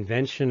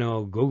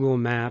conventional Google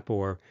map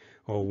or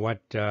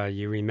what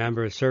you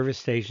remember service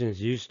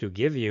stations used to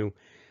give you,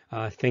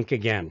 think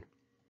again.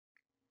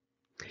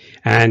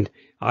 And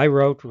I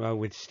wrote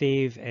with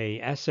Steve an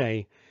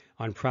essay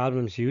on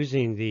problems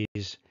using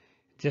these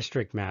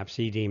district maps,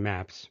 ED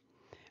maps,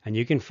 and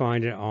you can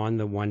find it on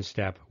the One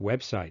Step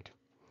website.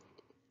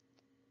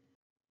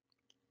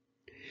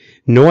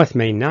 North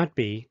may not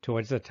be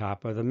towards the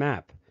top of the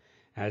map,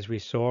 as we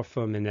saw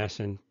for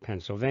Menneson,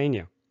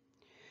 Pennsylvania.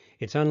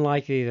 It's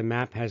unlikely the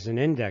map has an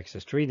index, a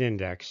street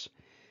index,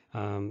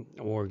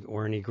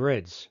 or any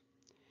grids.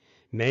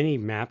 Many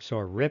maps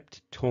are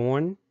ripped,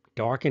 torn,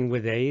 darkened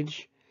with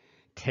age,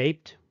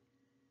 taped.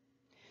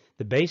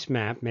 The base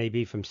map may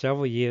be from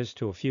several years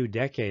to a few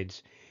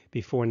decades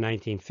before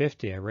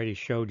 1950. I already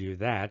showed you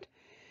that.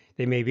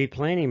 They may be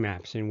planning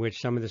maps in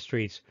which some of the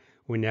streets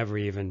were never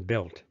even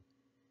built.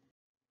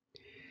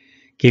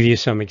 Give you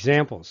some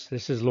examples.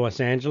 This is Los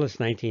Angeles,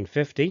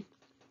 1950.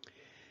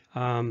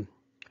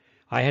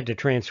 I had to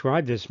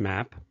transcribe this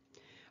map.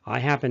 I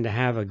happen to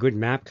have a good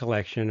map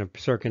collection of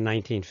circa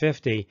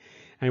 1950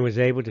 and was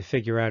able to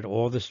figure out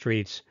all the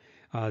streets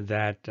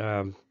that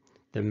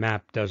the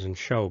map doesn't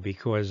show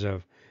because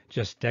of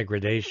just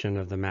degradation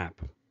of the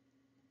map.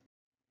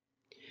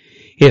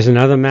 Here's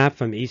another map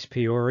from East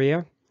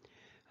Peoria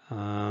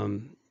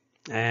and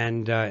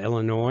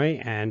Illinois,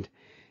 and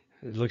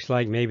it looks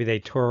like maybe they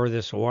tore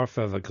this off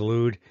of a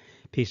glued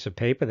piece of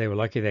paper. They were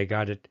lucky they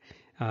got it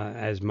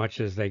as much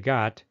as they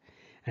got.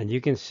 And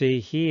you can see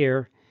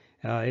here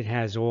it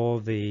has all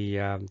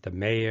the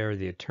mayor,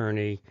 the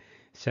attorney,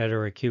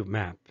 etc. Acute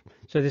map.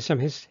 So there's some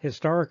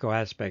historical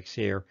aspects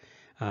here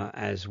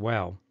as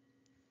well.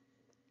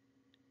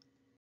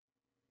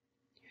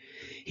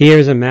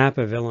 Here's a map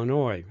of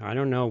Illinois. I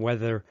don't know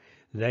whether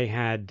they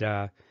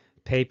had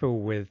paper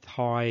with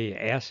high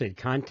acid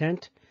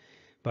content,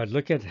 but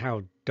look at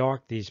how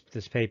dark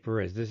this paper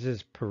is. This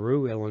is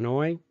Peru,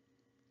 Illinois.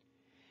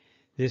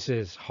 This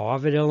is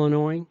Harvard,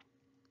 Illinois.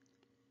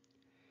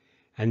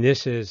 And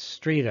this is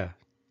Streator,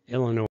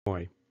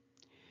 Illinois.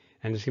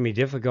 And it's going to be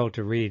difficult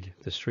to read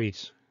the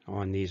streets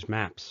on these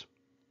maps.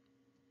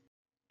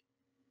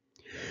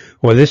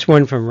 Well, this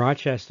one from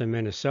Rochester,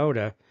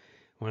 Minnesota,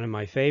 one of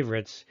my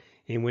favorites,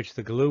 in which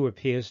the glue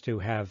appears to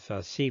have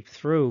seeped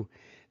through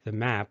the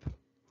map.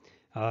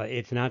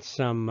 It's not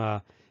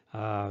some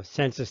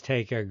census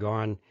taker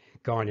gone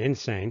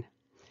insane.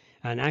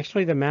 And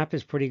actually the map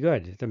is pretty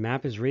good. The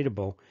map is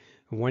readable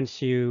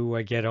once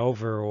you get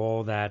over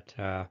all that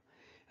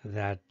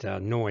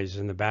noise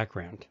in the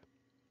background.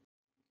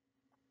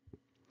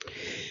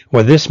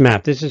 Well, this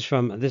map, this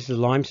is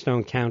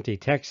Limestone County,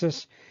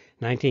 Texas,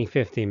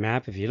 1950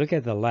 map. If you look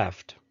at the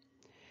left,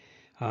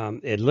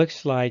 it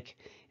looks like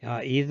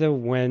either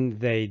when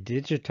they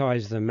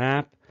digitized the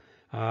map,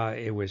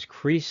 it was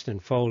creased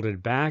and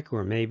folded back,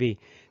 or maybe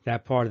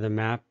that part of the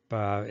map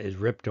is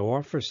ripped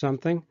off or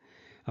something.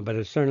 But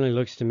it certainly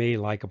looks to me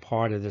like a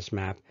part of this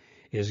map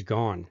is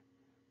gone.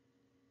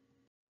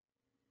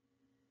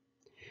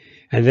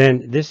 And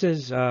then this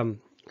is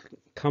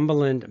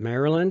Cumberland,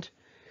 Maryland.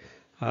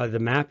 The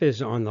map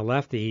is on the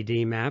left, the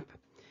ED map,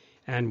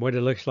 and what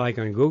it looks like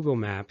on Google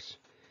Maps.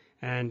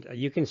 And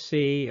you can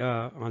see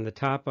on the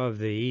top of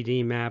the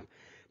ED map,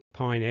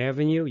 Pine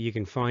Avenue. You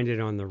can find it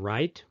on the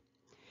right.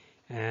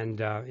 And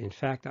in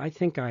fact, I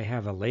think I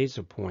have a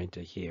laser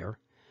pointer here.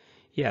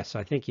 Yes,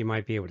 I think you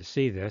might be able to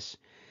see this.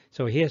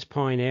 So here's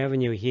Pine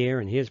Avenue here,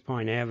 and here's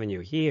Pine Avenue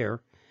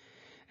here.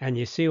 And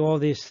you see all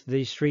these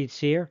streets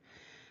here?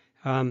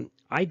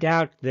 I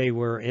doubt they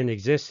were in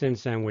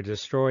existence and were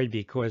destroyed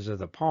because of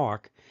the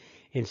park.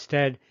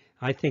 Instead,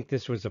 I think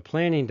this was a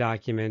planning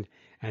document,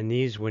 and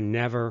these were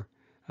never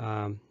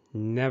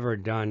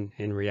done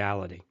in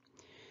reality.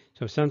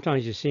 So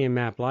sometimes you see a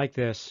map like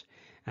this,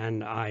 and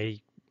my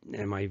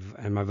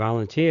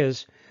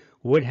volunteers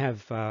would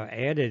have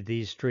added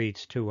these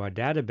streets to our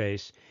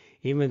database,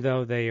 even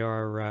though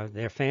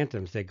they're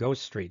phantoms, they're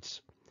ghost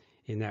streets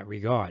in that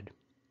regard.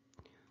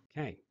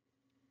 Okay.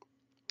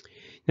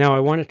 Now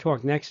I want to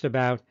talk next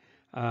about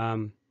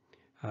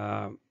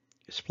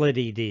split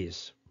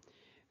EDs.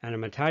 And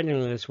I'm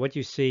entitling this, What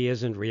You See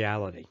Isn't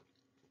Reality.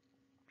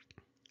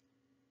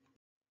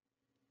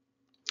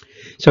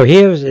 So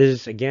here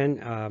is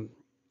again,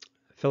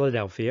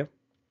 Philadelphia.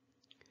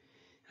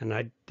 And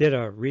I did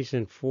a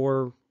recent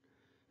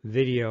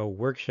 4-video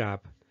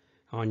workshop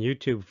on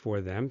YouTube for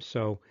them.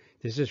 So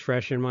this is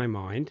fresh in my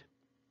mind.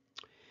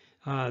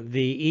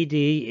 The ED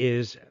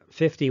is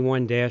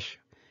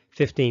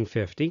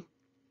 51-1550.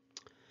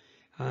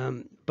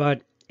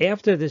 But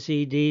after this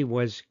ED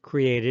was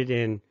created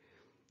in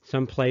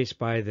some place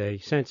by the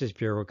Census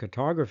Bureau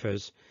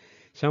cartographers,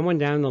 someone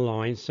down the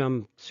line,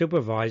 some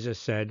supervisor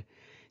said,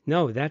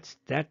 no, that's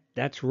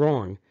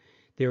wrong.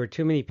 There are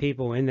too many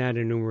people in that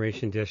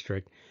enumeration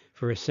district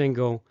for a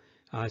single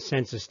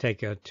census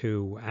taker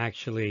to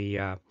actually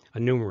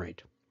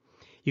enumerate.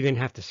 You're going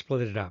to have to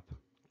split it up.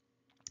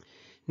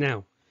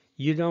 Now,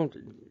 you don't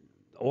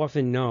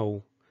often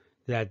know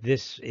that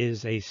this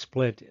is a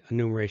split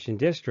enumeration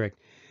district,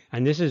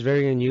 and this is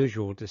very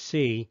unusual to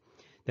see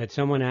that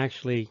someone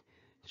actually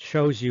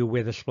shows you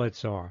where the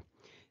splits are,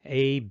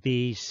 A,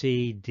 B,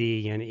 C,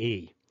 D, and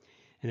E.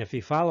 And if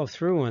you follow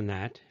through on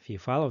that, you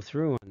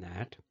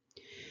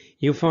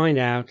find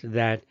out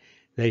that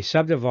they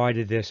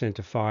subdivided this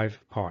into 5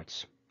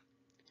 parts.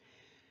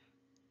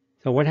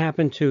 So what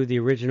happened to the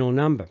original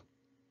number?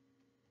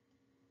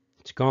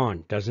 It's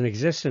gone, doesn't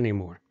exist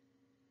anymore.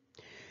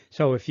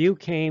 So if you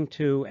came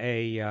to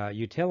a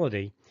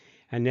utility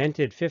and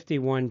entered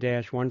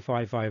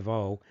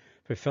 51-1550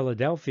 for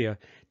Philadelphia,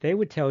 they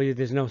would tell you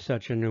there's no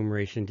such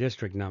enumeration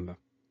district number.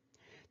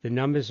 The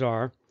numbers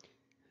are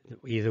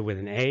either with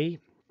an A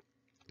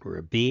or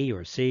a B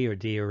or a C or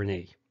D or an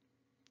E.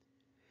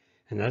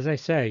 And as I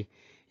say,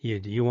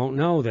 you won't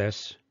know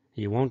this.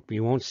 You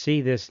won't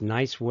see this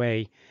nice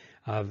way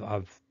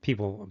of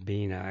people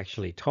being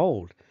actually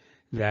told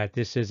that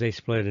this is a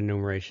split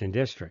enumeration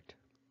district.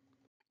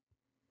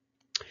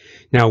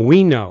 Now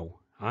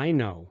I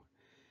know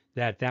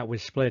that that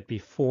was split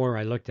before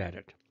I looked at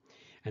it.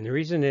 And the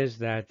reason is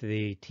that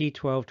the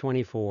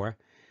T1224,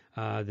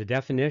 the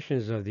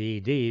definitions of the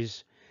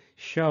EDs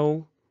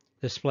show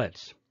the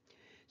splits.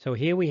 So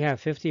here we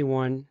have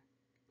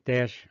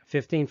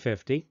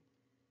 51-1550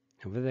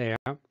 over there.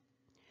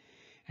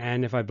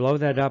 And if I blow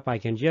that up, I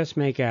can just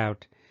make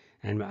out,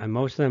 and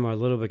most of them are a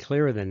little bit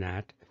clearer than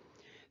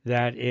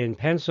that in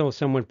pencil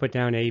someone put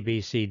down A,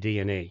 B, C, D,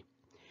 and E.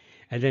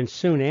 And then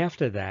soon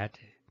after that,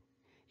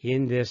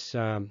 in this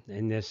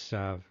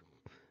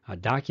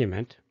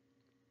document,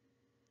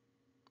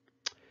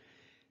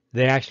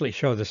 they actually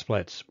show the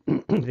splits.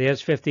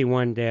 There's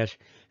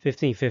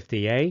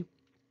 51-1550A,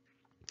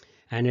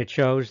 and it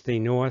shows the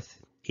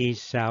north,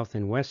 east, south,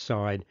 and west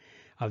side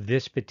of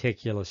this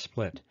particular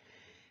split.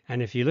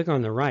 And if you look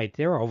on the right,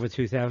 there are over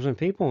 2,000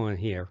 people in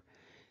here,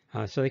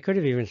 so they could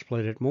have even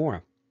split it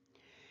more.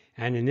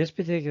 And in this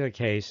particular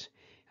case,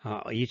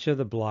 each of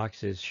the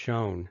blocks is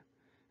shown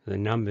the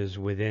numbers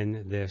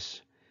within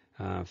this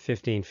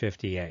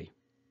 1550A.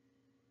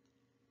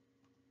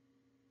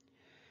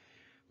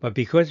 But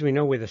because we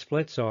know where the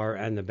splits are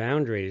and the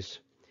boundaries,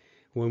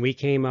 when we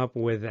came up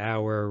with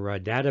our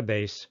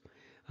database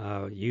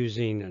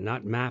using the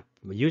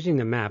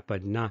map,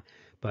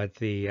 but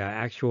the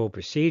actual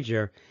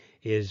procedure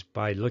is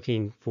by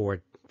looking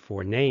for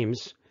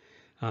names,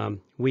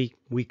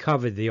 we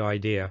covered the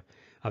idea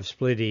of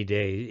split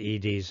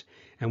EDs,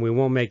 and we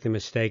won't make the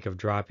mistake of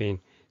dropping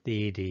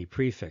the ED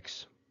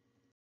prefix.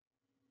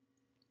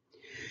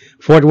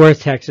 Fort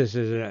Worth, Texas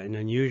is an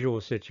unusual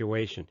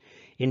situation.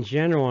 In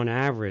general, on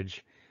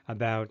average,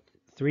 about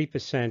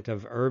 3%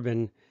 of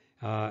urban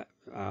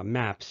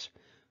maps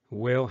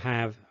will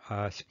have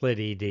split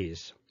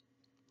EDs.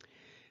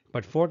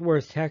 But Fort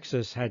Worth,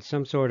 Texas had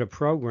some sort of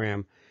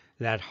program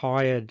that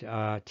hired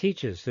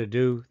teachers to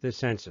do the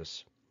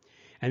census,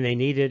 and they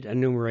needed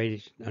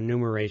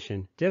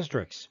enumeration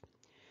districts.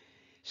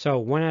 So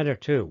one out of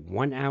two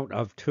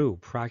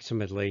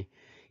approximately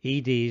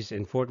EDs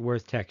in Fort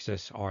Worth,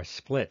 Texas are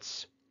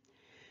splits.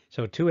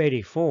 So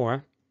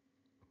 284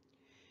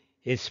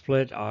 is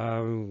split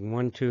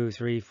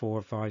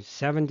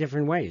 7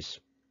 different ways.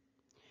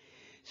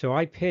 So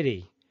I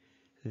pity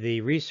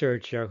the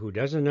researcher who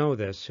doesn't know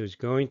this, who's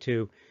going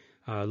to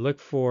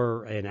look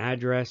for an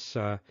address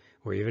or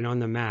even on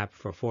the map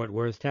for Fort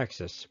Worth,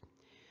 Texas,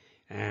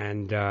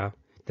 and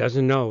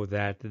doesn't know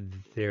that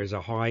there's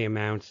a high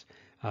amount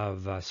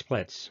of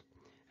splits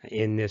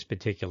in this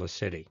particular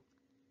city.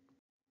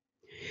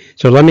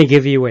 So let me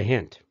give you a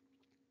hint.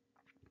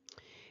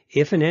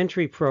 If an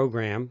entry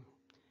program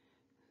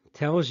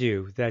tells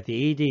you that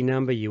the ED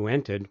number you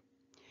entered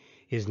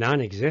is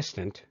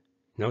non-existent,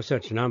 no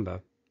such number,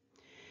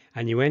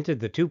 and you entered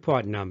the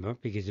two-part number,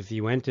 because if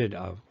you entered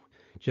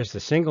just a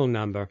single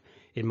number,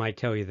 it might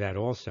tell you that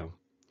also,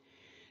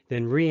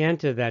 then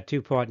re-enter that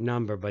two-part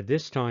number, but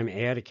this time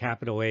add a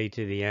capital A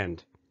to the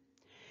end.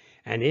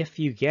 And if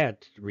you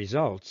get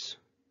results,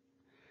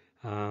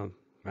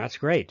 that's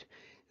great.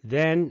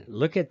 Then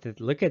look at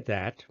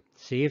that,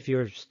 see if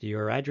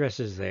your address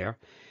is there,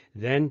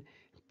 then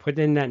put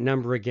in that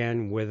number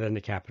again with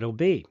a capital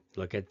B.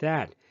 Look at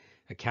that,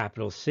 a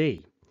capital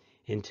C,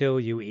 until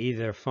you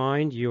either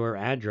find your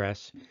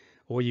address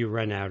or you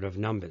run out of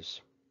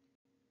numbers.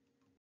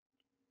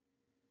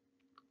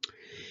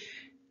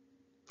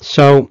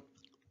 So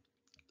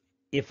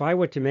if I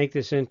were to make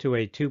this into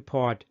a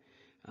two-part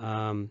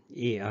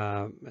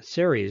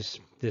series,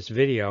 this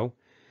video,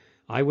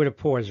 I would have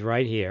paused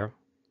right here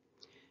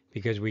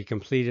because we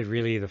completed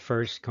really the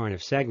first kind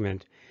of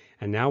segment,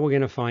 and now we're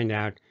going to find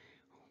out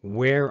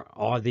where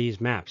are these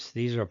maps.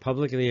 These are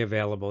publicly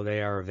available.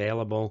 They are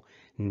available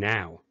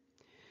now.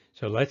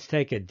 So let's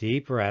take a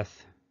deep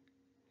breath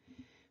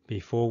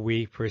before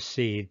we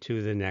proceed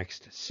to the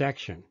next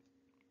section.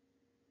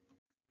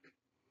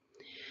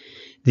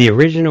 The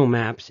original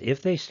maps,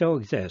 if they still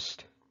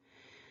exist,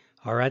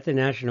 are at the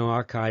National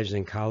Archives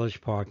in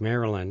College Park,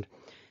 Maryland.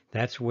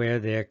 That's where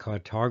their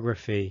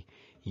cartography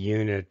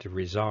unit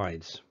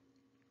resides.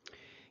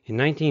 In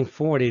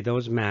 1940,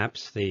 those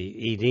maps,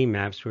 the ED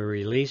maps, were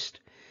released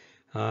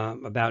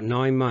about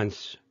 9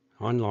 months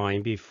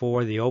online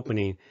before the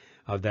opening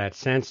of that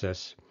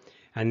census,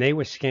 and they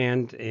were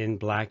scanned in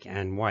black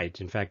and white.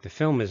 In fact, the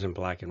film is in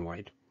black and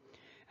white,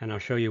 and I'll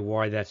show you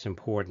why that's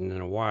important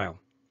in a while.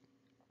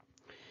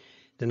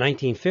 The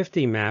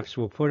 1950 maps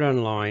were put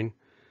online,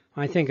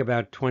 I think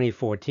about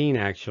 2014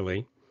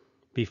 actually,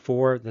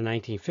 before the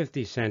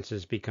 1950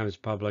 census becomes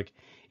public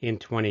in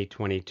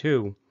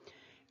 2022.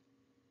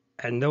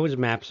 And those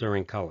maps are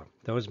in color.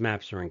 Those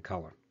maps are in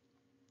color.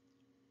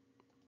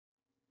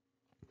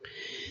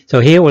 So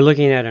here we're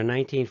looking at a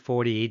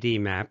 1940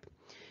 ED map.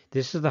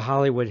 This is the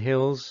Hollywood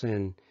Hills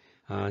in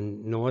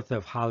north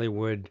of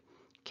Hollywood,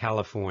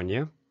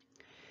 California.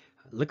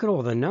 Look at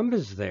all the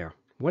numbers there.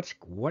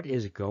 What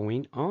is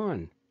going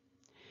on?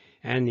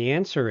 And the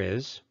answer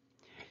is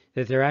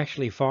that there are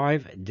actually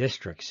 5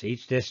 districts,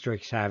 each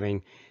district's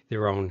having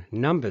their own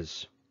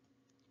numbers.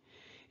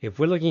 If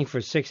we're looking for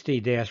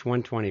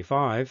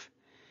 60-125,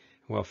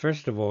 well,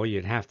 first of all,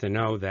 you'd have to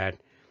know that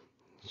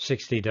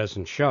 60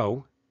 doesn't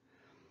show.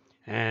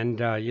 And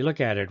you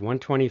look at it,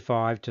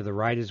 125 to the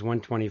right is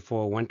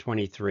 124,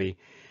 123.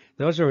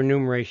 Those are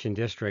enumeration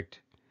district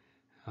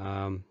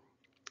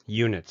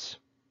units.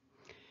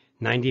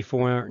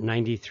 94,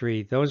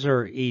 93, those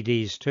are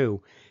EDs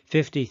too.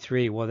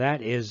 53, well,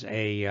 that is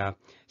a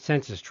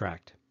census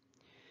tract.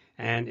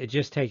 And it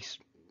just takes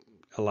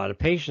a lot of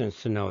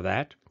patience to know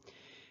that.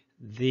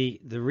 The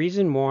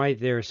reason why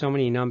there are so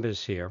many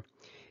numbers here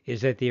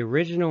is that the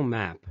original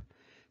map,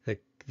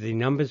 the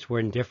numbers were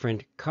in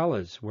different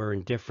colors,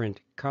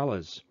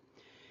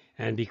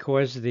 And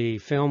because the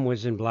film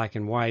was in black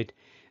and white,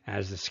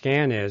 as the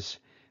scan is,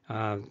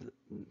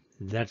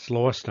 that's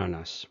lost on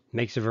us.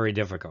 Makes it very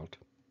difficult.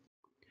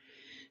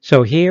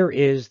 So here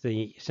is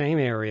the same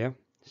area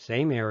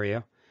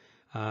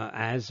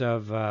as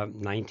of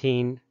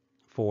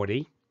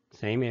 1940,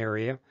 same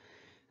area.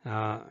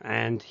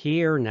 And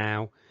here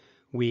now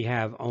we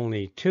have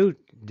only 2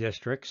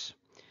 districts.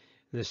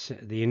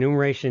 The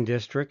enumeration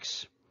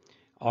districts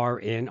are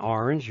in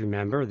orange.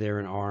 Remember, they're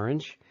in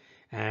orange.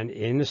 And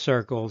in the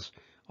circles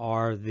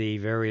are the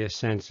various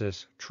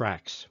census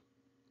tracts.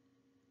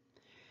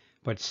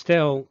 But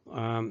still,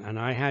 and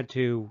I had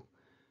to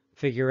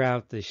figure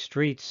out the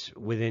streets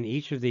within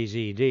each of these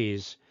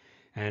EDs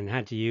and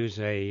had to use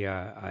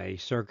a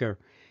circa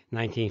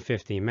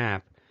 1950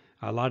 map.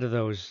 A lot of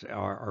those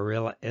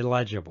are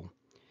illegible.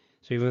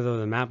 So even though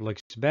the map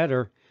looks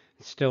better,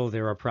 still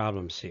there are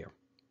problems here.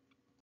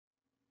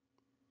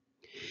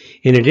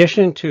 In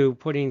addition to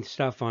putting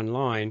stuff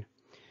online,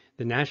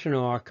 the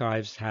National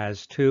Archives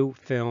has 2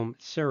 film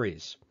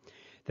series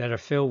that are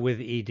filled with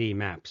ED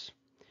maps.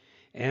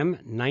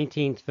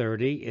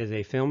 M1930 is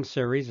a film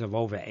series of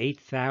over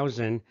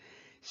 8,000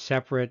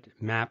 separate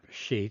map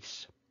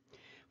sheets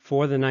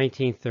for the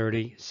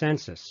 1930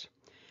 census.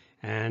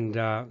 And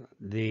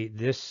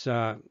this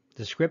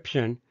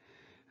description,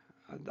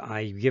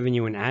 I've given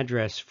you an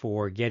address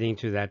for getting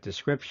to that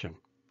description.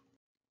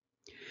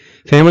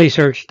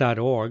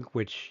 FamilySearch.org,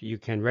 which you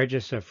can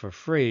register for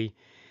free,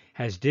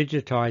 has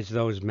digitized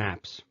those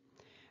maps.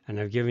 And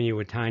I've given you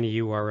a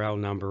tiny URL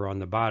number on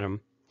the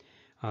bottom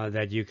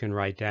that you can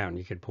write down.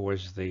 You could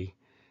pause the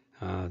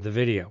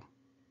video.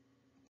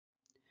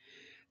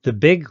 The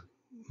big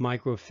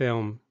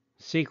microfilm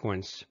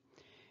sequence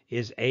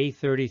is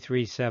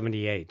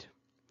A3378.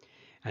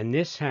 And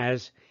this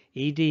has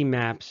ED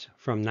maps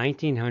from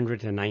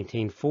 1900 to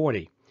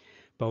 1940,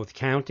 both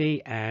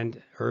county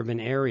and urban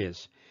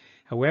areas.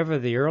 However,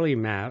 the early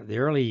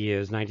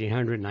years,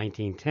 1900,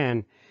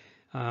 1910,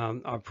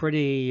 are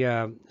pretty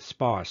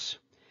sparse.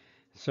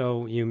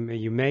 So you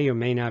may or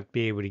may not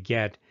be able to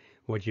get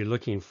what you're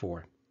looking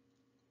for.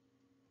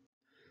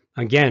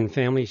 Again,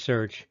 Family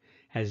Search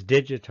has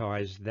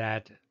digitized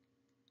that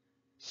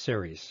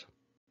series.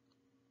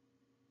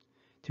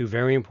 2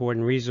 very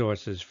important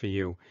resources for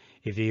you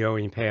if you're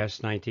going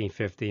past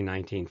 1950,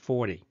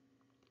 1940.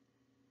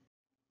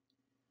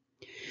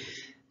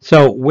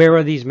 So where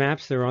are these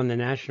maps? They're on the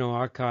National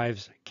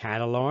Archives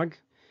catalog,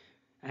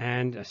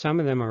 and some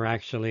of them are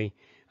actually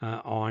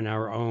on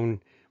our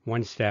own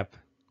one-step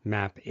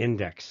map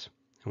index.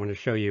 I want to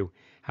show you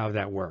how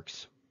that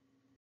works.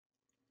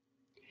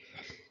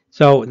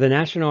 So the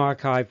National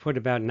Archive put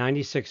about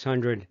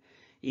 9,600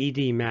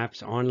 ED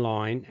maps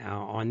online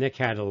on their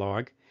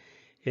catalog.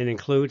 It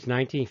includes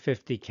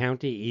 1950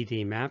 county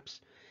ED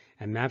maps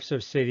and maps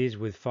of cities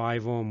with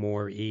 5 or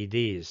more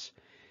EDs.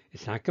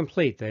 It's not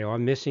complete. They are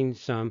missing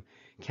some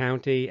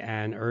county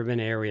and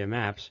urban area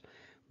maps,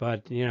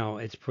 but you know,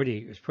 it's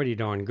pretty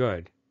darn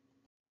good.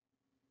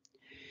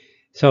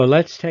 So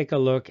let's take a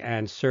look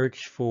and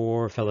search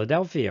for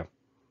Philadelphia,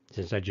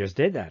 since I just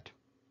did that.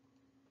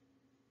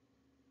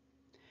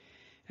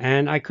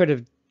 And I could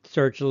have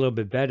searched a little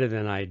bit better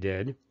than I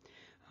did.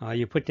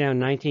 You put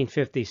down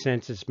 1950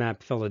 census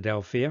map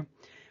Philadelphia.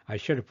 I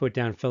should have put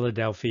down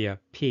Philadelphia,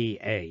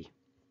 PA.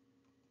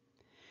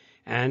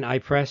 And I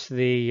press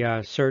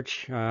the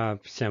search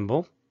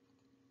symbol.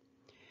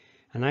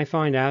 And I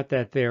find out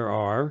that there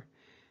are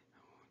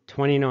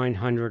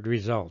 2,900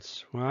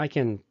 results. Well, I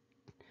can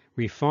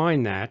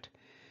refine that,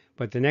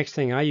 but the next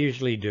thing I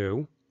usually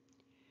do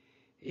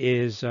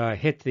is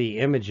hit the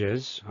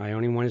images. I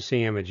only want to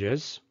see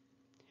images.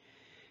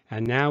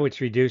 And now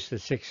it's reduced to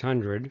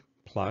 600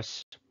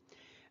 plus.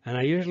 And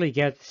I usually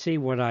see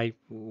what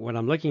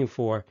I'm looking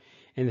for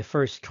in the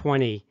first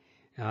 20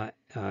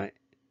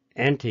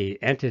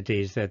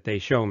 entities that they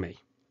show me.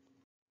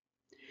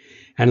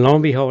 And lo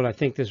and behold, I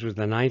think this was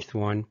the 9th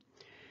one.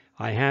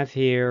 I have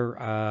here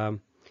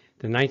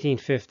the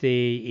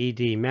 1950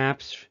 ED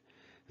maps,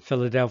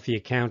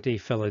 Philadelphia County,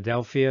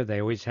 Philadelphia.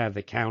 They always have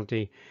the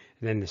county,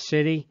 then the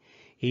city.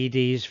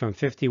 EDs from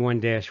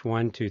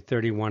 51-1 to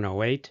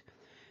 3108.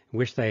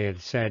 Wish they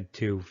had said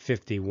to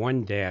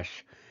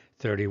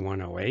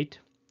 51-3108.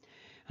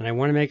 And I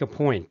want to make a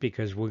point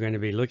because we're going to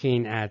be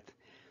looking at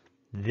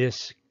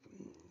this.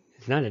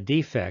 It's not a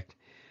defect,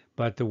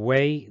 but the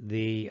way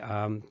the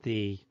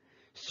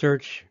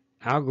search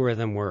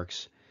algorithm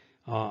works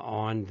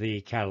on the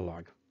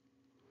catalog.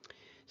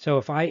 So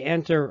if I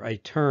enter a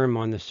term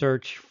on the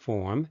search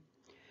form,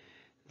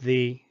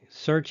 the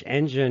search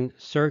engine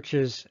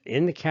searches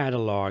in the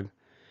catalog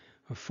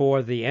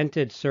for the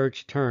entered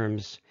search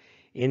terms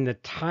in the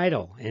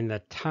title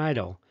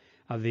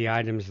of the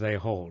items they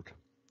hold.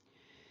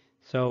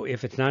 So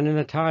if it's not in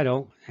the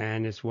title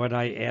and it's what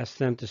I asked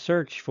them to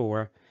search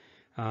for,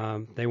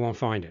 they won't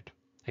find it,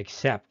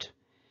 except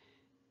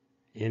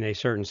in a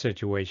certain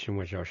situation,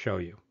 which I'll show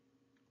you.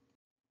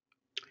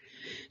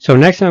 So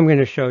next I'm going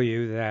to show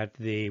you that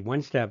the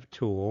one-step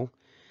tool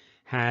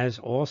has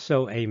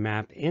also a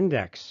map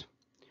index.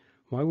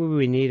 Why would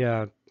we need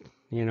a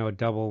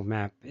double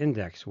map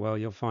index? Well,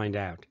 you'll find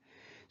out.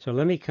 So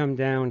let me come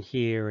down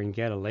here and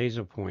get a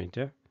laser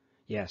pointer.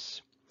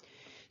 Yes.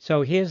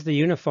 So here's the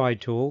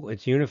unified tool.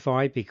 It's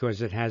unified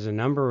because it has a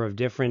number of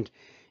different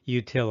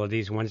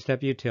utilities,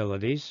 one-step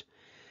utilities.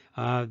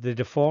 The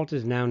default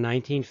is now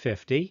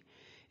 1950.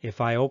 If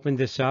I opened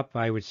this up,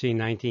 I would see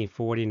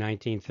 1940,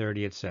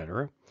 1930,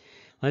 etc.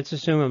 Let's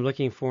assume I'm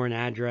looking for an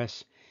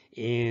address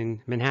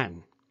in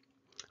Manhattan.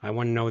 I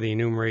want to know the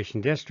enumeration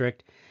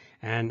district,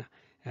 and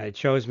it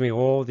shows me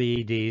all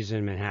the EDs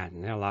in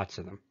Manhattan. There are lots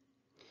of them.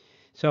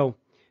 So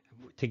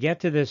to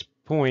get to this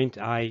point,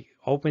 I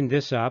opened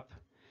this up,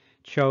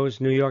 chose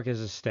New York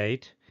as a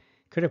state.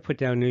 Could have put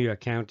down New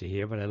York County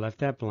here, but I left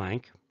that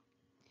blank.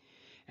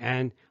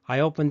 And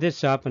I opened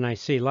this up, and I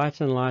see lots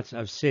and lots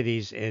of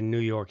cities in New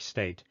York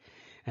State.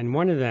 And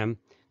one of them,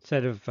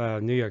 instead of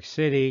New York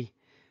City,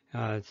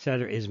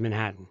 etc., is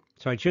Manhattan.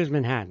 So I choose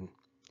Manhattan.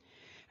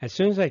 As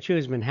soon as I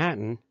choose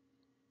Manhattan,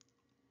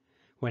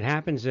 what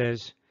happens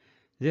is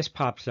this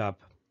pops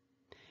up,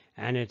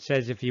 and it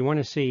says if you want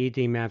to see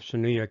ED maps for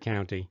New York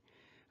County,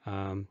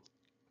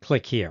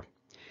 click here.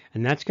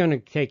 And that's going to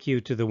take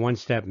you to the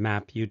one-step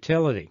map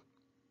utility.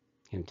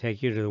 And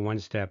take you to the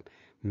one-step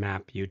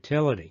map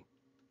utility.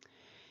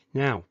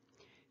 Now,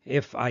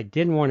 if I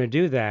didn't want to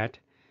do that,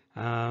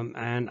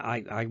 and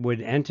I would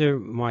enter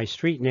my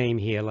street name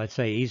here, let's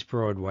say East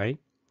Broadway,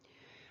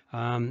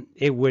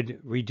 it would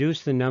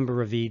reduce the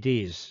number of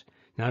EDs.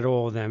 Not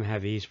all of them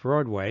have East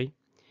Broadway.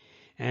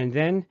 And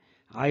then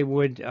I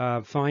would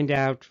find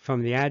out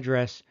from the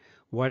address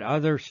what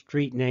other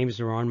street names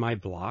are on my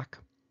block.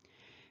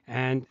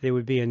 And there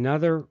would be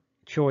another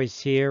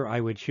choice here. I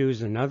would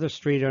choose another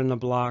street on the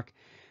block,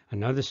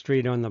 another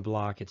street on the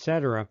block,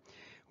 etc.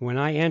 When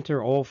I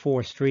enter all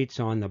 4 streets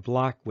on the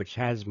block, which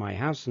has my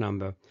house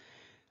number,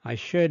 I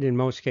should, in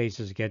most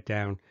cases, get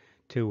down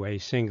to a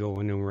single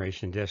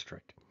enumeration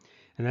district.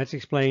 And that's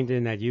explained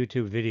in that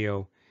YouTube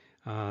video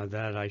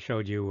that I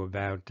showed you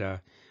about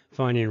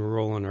finding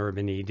rural and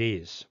urban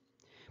EDs.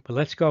 But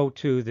let's go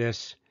to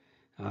this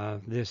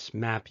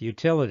map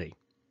utility.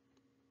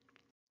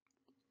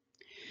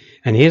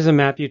 And here's a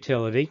map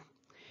utility,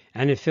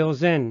 and it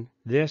fills in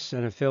this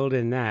and it filled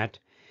in that.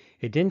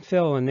 It didn't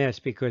fill in this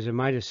because it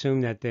might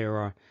assume that there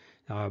are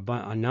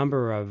a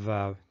number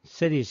of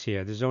cities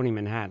here. There's only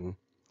Manhattan.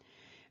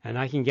 And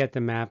I can get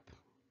the map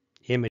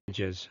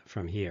images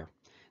from here.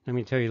 Let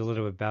me tell you a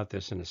little bit about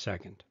this in a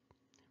second.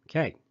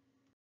 Okay.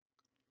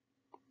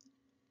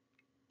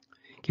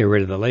 Get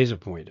rid of the laser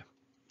pointer.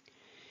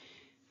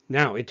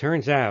 Now, it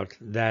turns out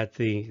that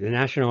the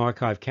National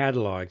Archive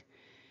catalog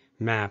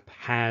map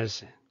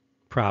has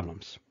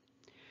problems.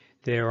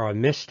 There are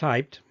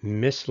mistyped,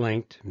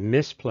 mislinked,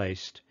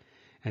 misplaced,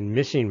 and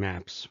missing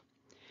maps,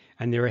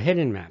 and there are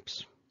hidden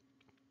maps.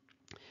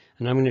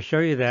 And I'm going to show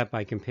you that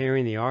by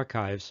comparing the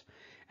archives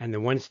and the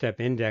one-step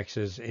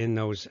indexes in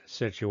those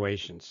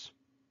situations.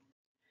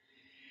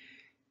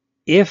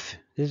 This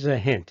is a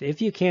hint, if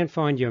you can't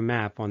find your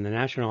map on the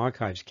National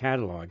Archives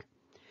catalog,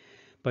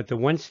 but the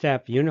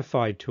one-step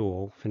unified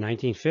tool for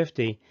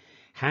 1950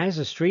 has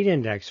a street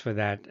index for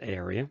that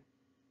area,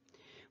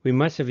 we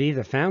must have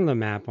either found the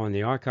map on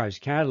the archives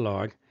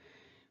catalog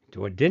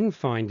or didn't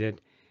find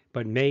it,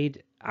 but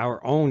made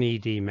our own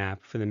ED map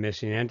for the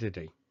missing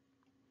entity.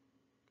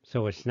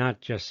 So it's not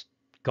just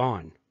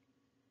gone.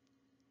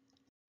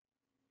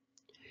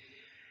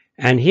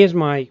 And here's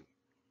my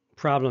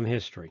problem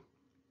history.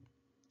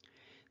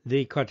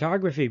 The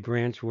cartography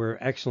branch were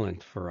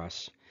excellent for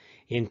us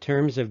in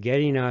terms of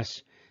getting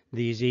us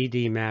these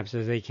ED maps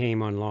as they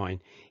came online,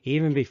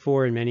 even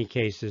before, in many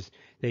cases,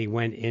 they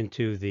went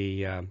into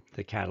the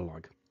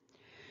catalog.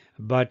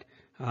 But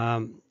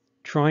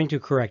trying to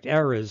correct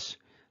errors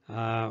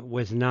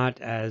was not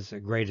as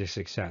great a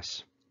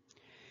success.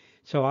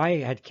 So I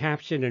had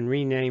captured and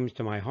renamed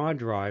to my hard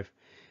drive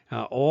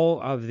all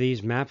of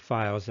these map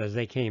files as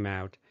they came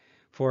out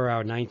for our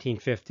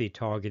 1950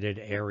 targeted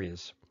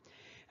areas.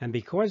 And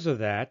because of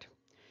that,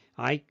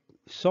 I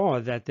saw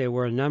that there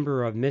were a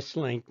number of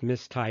mislinked,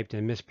 mistyped,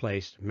 and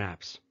misplaced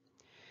maps,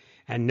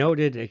 and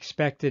noted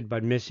expected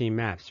but missing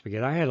maps,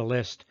 because I had a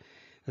list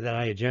that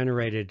I had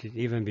generated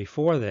even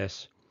before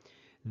this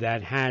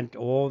that had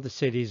all the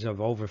cities of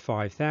over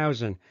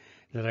 5,000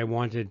 that I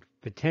wanted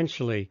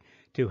potentially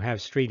to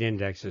have street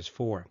indexes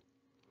for.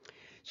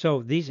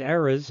 So these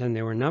errors, and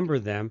there were a number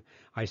of them,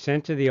 I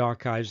sent to the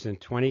archives in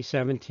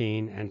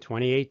 2017 and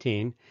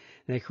 2018, and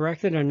they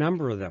corrected a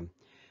number of them,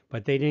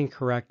 but they didn't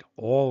correct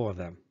all of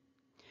them.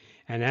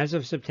 And as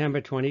of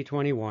September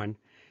 2021,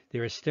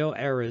 there are still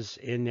errors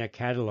in their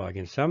catalog,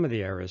 and some of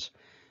the errors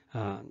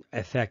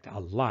affect a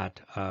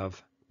lot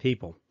of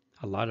people,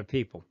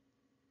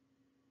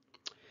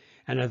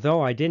 And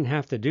although I didn't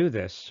have to do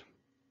this,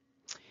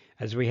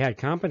 as we had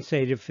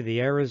compensated for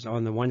the errors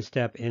on the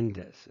one-step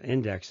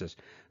indexes.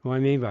 What do I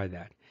mean by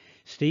that?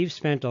 Steve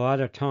spent a lot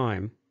of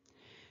time.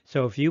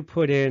 So if you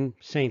put in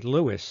St.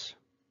 Louis,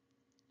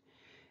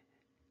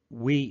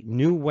 we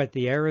knew what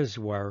the errors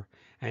were,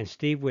 and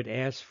Steve would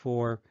ask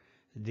for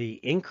the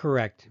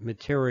incorrect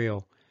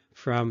material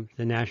from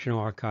the National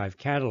Archive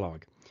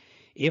catalog.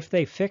 If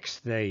they fix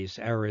these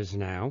errors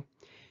now,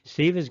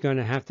 Steve is going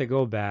to have to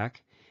go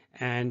back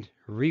and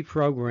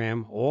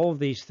reprogram all of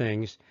these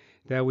things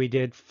that we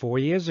did 4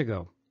 years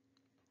ago.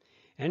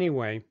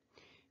 Anyway,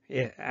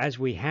 as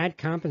we had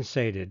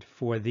compensated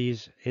for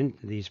these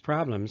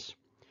problems,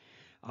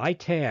 I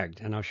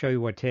tagged, and I'll show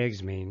you what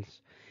tags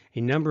means,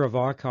 a number of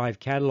archive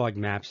catalog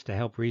maps to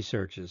help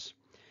researchers.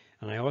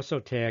 And I also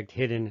tagged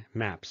hidden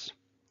maps.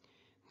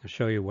 I'll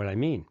show you what I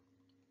mean.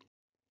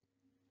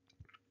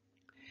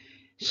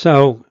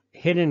 So,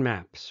 hidden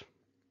maps.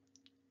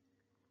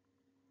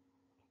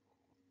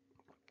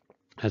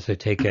 As I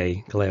take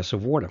a glass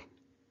of water.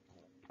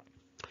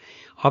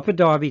 Upper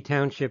Darby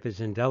Township is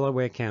in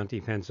Delaware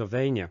County,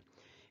 Pennsylvania.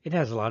 It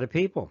has a lot of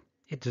people.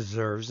 It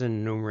deserves an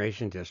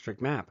enumeration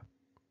district map.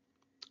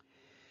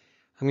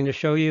 I'm going to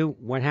show you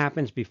what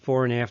happens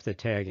before and after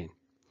tagging.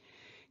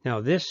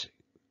 Now, this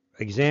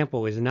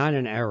example is not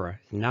an error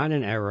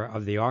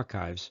of the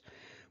archives,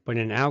 but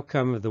an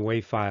outcome of the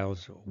way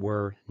files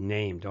were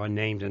named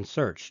and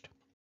searched.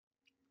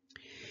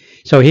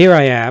 So here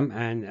I am,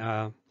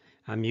 and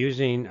I'm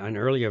using an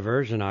earlier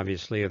version,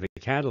 obviously, of the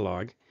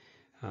catalog.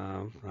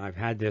 I've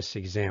had this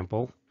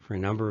example for a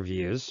number of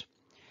years.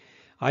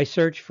 I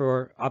search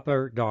for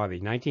Upper Darby,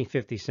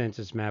 1950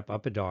 census map,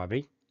 Upper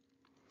Darby.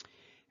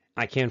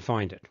 I can't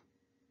find it.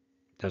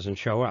 Doesn't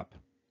show up.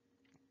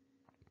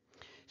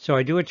 So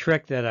I do a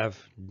trick that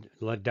I've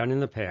done in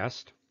the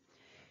past,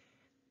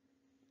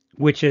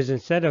 which is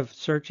instead of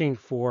searching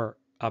for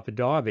Upper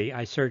Darby,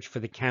 I search for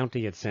the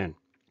county it's in,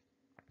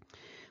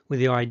 with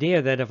the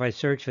idea that if I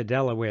search for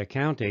Delaware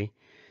County,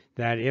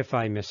 that if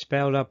I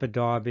misspelled Upper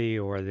Darby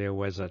or there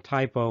was a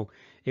typo,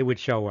 it would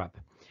show up.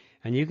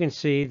 And you can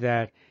see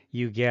that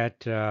you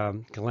get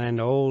Glen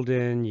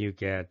Olden, you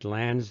get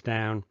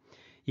Lansdowne,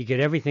 you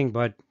get everything,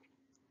 but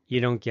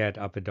you don't get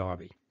Upper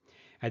Darby.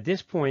 At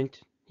this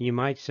point, you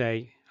might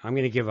say, I'm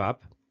going to give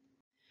up.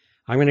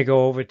 I'm going to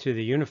go over to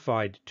the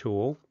Unified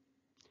tool,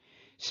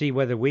 see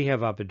whether we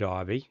have Upper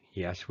Darby.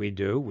 Yes, we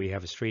do. We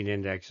have street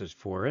indexes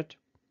for it.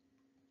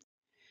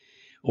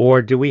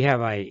 Or do we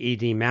have an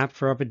ED map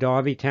for Upper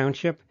Darby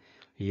Township?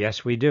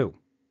 Yes, we do.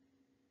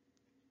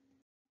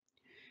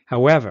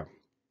 However,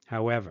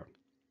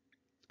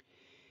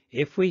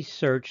 if we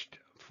searched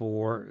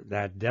for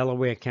that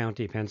Delaware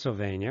County,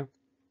 Pennsylvania,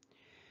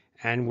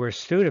 and we're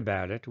astute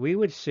about it, we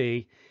would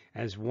see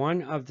as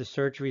one of the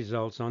search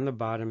results on the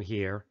bottom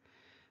here,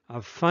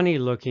 a funny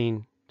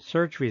looking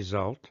search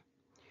result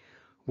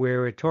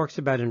where it talks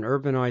about an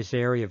urbanized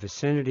area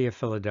vicinity of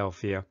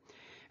Philadelphia,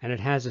 and it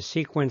has a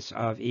sequence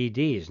of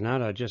EDs,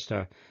 not just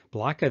a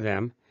block of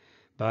them,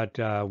 but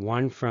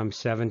one from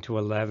 7 to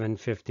 11,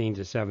 15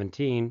 to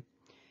 17,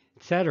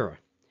 etc.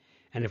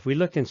 And if we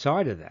looked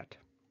inside of that,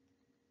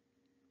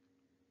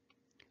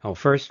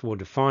 first we'll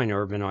define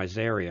urbanized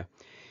area.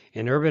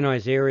 An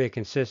urbanized area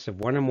consists of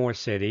one or more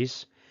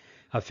cities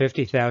of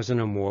 50,000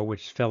 or more,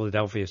 which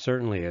Philadelphia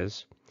certainly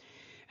is,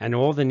 and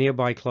all the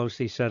nearby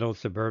closely settled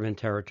suburban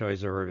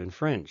territories or urban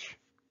fringe.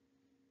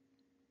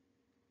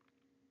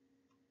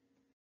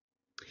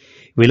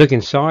 We look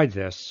inside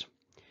this.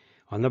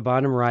 On the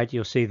bottom right,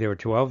 you'll see there are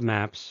 12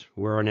 maps.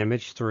 We're on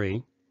image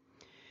 3.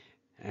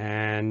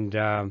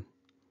 And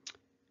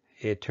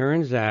it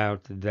turns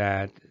out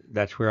that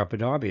that's where Upper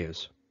Darby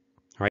is,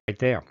 right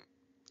there.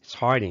 It's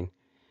hiding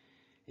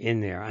in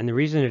there. And the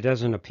reason it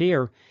doesn't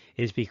appear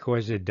is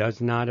because it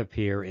does not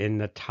appear in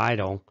the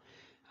title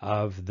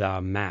of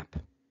the map.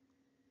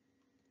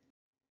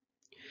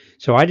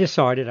 So I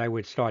decided I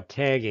would start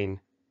tagging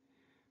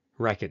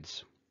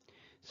records.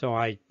 So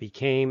I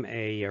became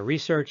a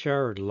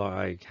researcher.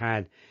 I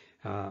had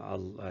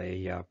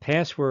a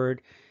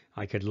password.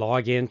 I could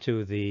log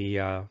into the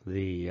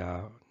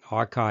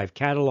archive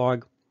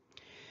catalog.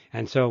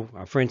 And so,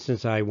 for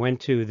instance, I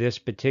went to this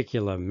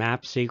particular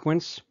map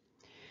sequence.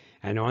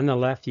 And on the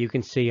left, you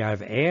can see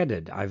I've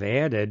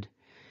added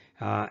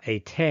a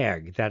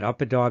tag that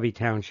Upper Darby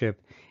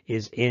Township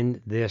is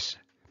in this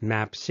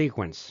map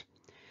sequence.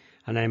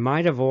 And I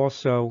might have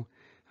also,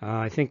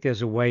 I think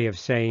there's a way of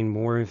saying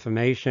more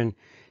information,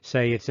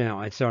 say it's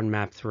on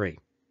map 3.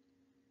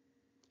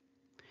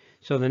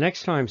 So the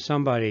next time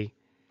somebody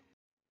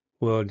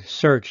would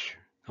search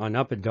on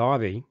Upper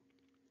Darby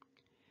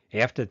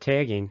after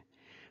tagging,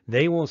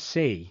 they will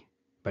see,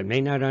 but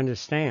may not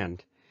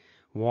understand,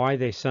 why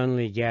they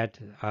suddenly get,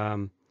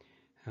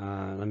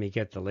 let me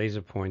get the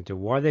laser pointer,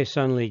 why they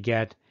suddenly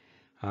get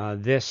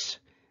this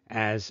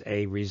as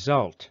a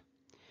result,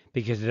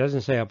 because it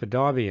doesn't say Upper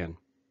Darbian.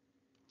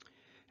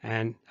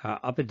 And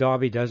Upper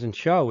Darby doesn't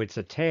show, it's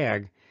a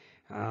tag,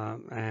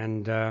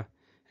 and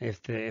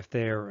if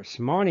they're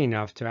smart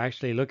enough to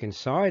actually look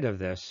inside of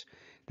this,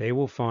 they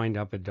will find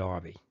Upper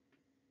Darby.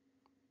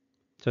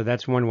 So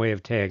that's one way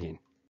of tagging.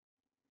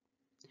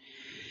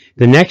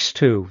 The next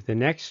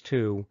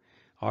two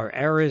are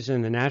errors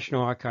in the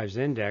National Archives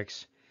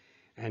Index,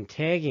 and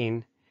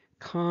tagging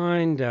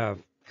kind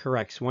of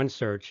corrects one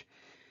search,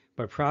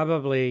 but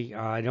probably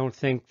I don't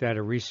think that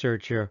a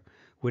researcher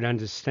would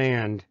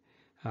understand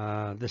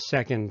the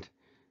second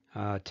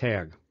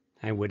tag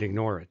and would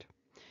ignore it.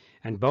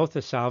 And both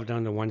are solved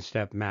on the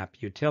one-step map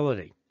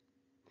utility.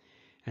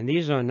 And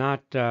these are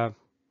not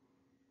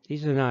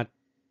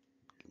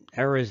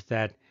errors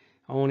that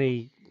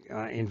only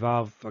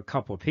involve a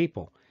couple of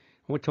people.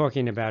 We're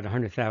talking about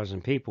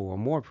 100,000 people or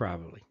more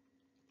probably.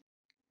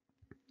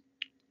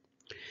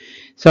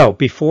 So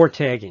before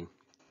tagging,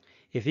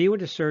 if you were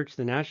to search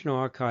the National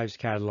Archives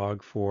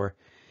catalog for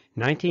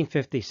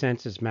 1950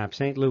 Census map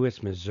St.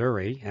 Louis,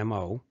 Missouri,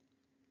 MO,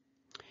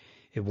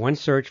 if one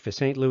searched for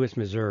St. Louis,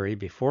 Missouri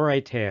before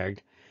I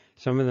tagged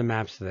some of the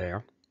maps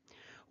there,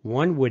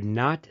 one would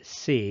not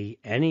see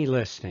any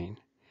listing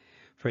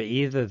for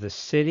either the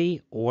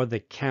city or the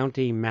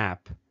county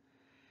map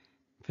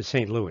for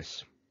St.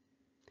 Louis.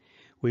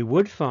 We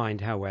would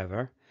find,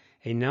 however,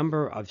 a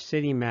number of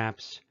city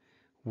maps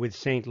with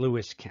St.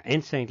 Louis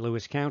in St.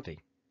 Louis County.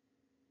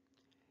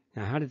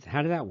 Now, how did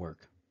that work?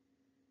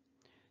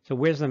 So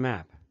where's the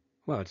map?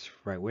 Well, it's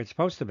right where it's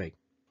supposed to be.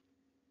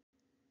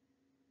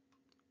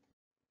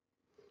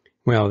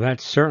 Well,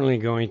 that's certainly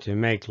going to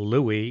make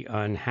Louis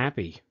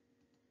unhappy.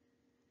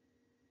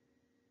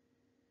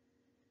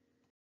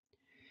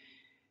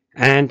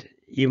 And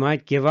you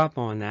might give up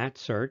on that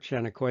search,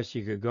 and of course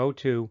you could go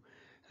to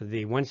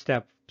the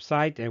one-step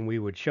site and we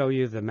would show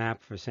you the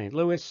map for St.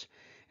 Louis,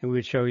 and we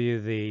would show you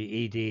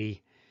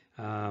the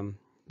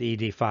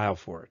ED file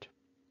for it.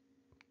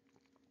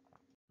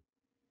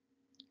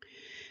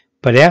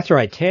 But after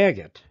I tag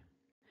it,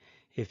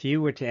 if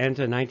you were to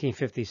enter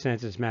 1950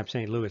 Census map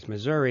St. Louis,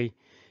 Missouri,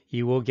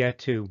 you will get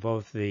to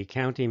both the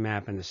county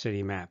map and the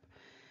city map.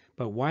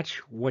 But watch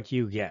what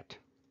you get.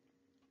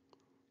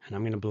 And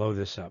I'm going to blow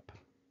this up.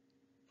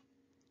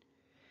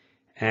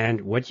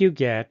 And what you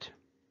get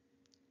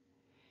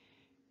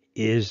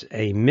is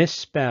a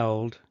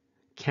misspelled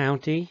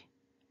county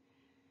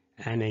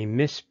and a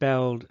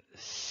misspelled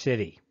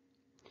city.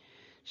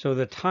 So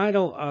the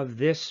title of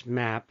this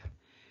map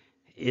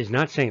is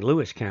not St.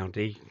 Louis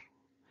County,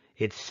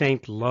 it's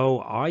St.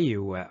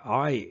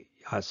 Louis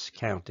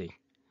County,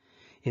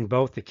 in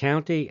both the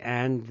county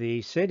and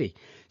the city.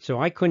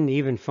 So I couldn't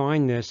even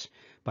find this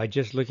by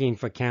just looking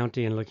for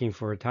county and looking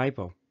for a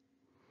typo.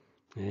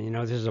 And you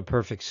know, this is a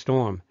perfect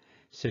storm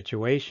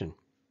situation.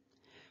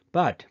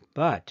 But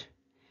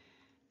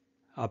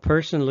a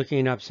person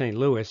looking up St.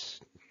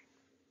 Louis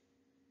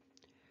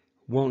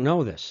won't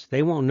know this.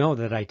 They won't know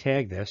that I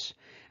tagged this,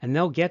 and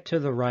they'll get to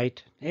the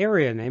right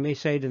area, and they may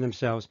say to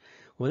themselves,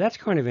 well, that's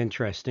kind of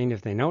interesting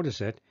if they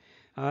notice it.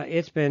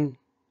 It's been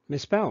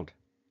misspelled.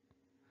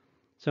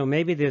 So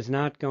maybe there's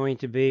not going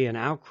to be an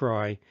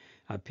outcry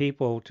of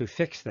people to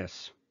fix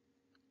this.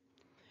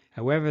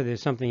 However,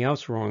 there's something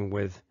else wrong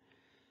with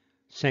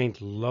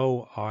St.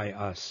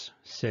 Louis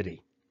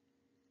City.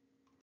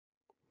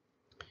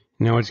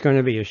 Now, it's going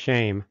to be a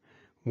shame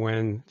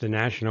when the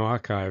National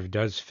Archive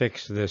does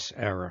fix this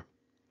error.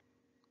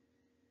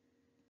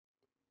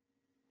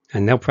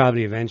 And they'll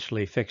probably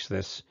eventually fix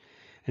this.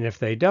 And if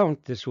they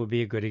don't, this will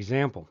be a good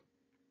example.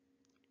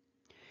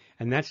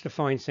 And that's to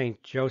find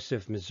St.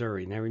 Joseph,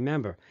 Missouri. Now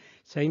remember,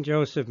 St.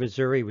 Joseph,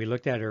 Missouri, we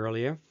looked at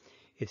earlier.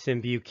 It's in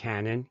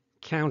Buchanan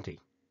County.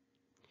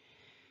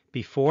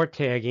 Before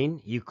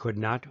tagging, you could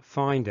not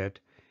find it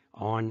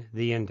on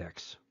the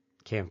index.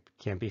 Can't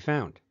be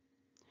found.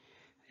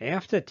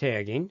 After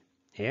tagging,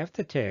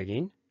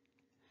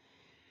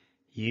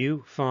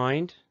 you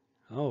find,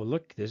 oh,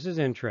 look, this is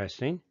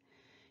interesting.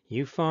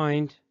 You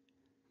find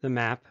the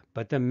map,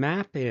 but the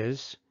map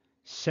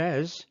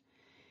says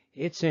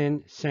it's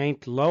in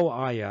St.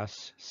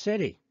 Louis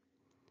City.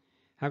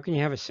 How can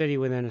you have a city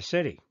within a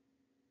city?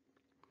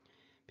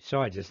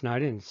 Besides, it's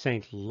not in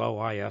St.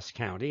 Louis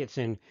County. It's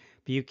in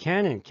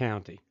Buchanan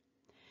County.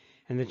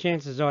 And the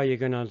chances are you're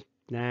going to,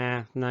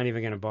 not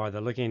even going to bother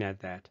looking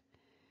at that.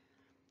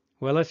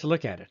 Well, let's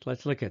look at it.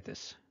 Let's look at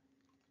this.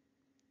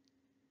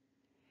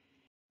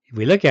 If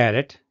we look at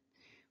it,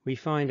 we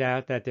find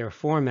out that there are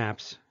 4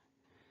 maps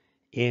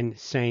in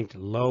St.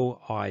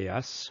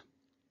 Louis.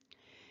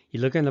 You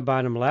look in the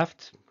bottom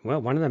left,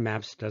 well, one of the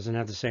maps doesn't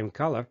have the same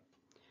color.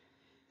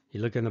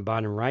 You look in the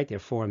bottom right, there are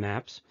 4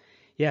 maps.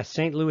 Yes,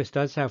 St. Louis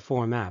does have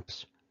 4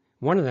 maps.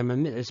 One of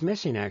them is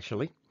missing,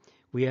 actually.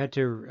 We had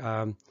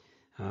to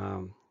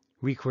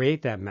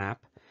recreate that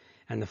map.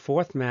 And the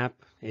 4th map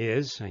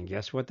is, and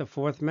guess what the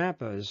 4th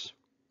map is?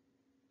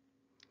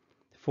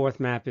 The 4th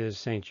map is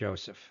St.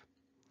 Joseph.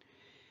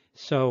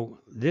 So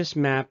this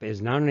map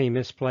is not only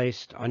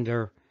misplaced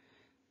under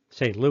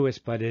St. Louis,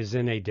 but is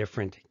in a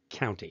different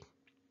county.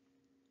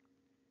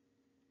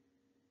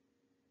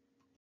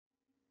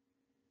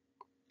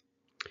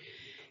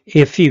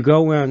 If you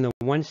go on the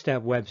One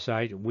Step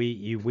website,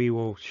 we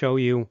will show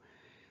you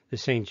the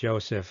St.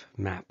 Joseph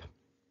map.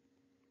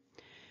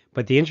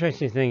 But the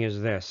interesting thing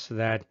is this,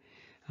 that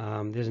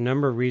there's a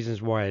number of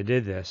reasons why I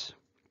did this.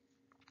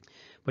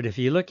 But if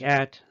you look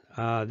at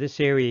this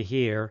area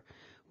here,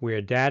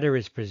 where data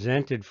is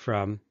presented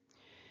from,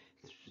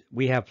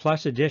 we have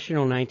plus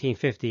additional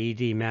 1950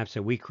 ED maps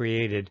that we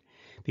created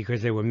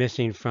because they were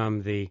missing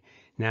from the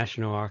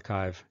National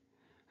Archive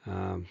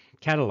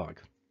catalog.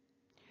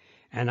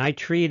 And I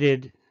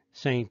treated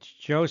St.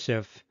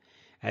 Joseph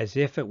as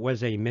if it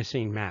was a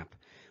missing map,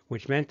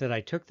 which meant that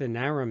I took the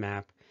narrow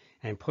map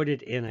and put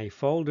it in a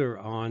folder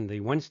on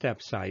the One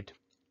Step site,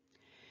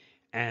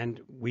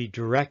 and we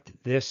direct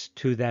this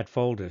to that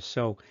folder.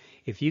 So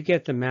if you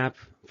get the map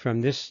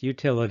from this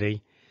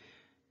utility,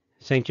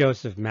 St.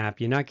 Joseph map,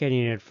 you're not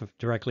getting it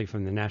directly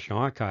from the National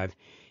Archive.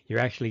 You're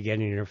actually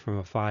getting it from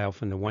a file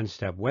from the One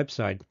Step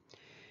website,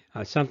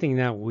 something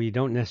that we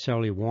don't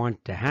necessarily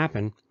want to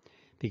happen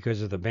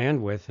because of the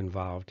bandwidth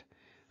involved.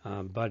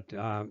 But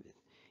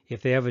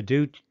if they ever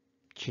do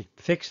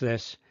fix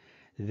this,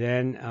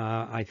 then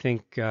I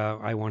think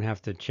I won't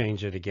have to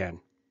change it again.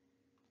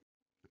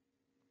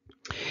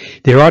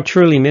 There are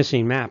truly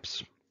missing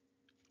maps,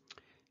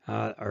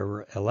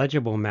 or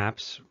illegible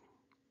maps,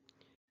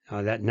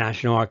 that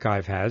National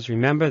Archive has.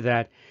 Remember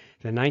that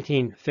the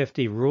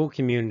 1950 rural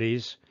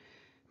communities,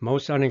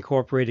 most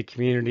unincorporated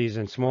communities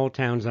and small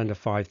towns under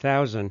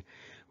 5,000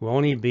 will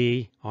only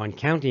be on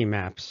county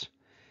maps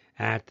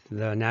at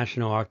the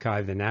National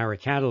Archive, the NARA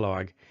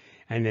catalog,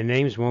 and their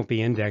names won't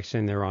be indexed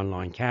in their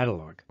online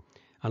catalog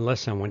unless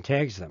someone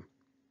tags them.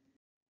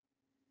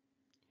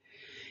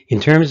 In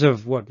terms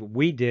of what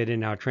we did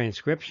in our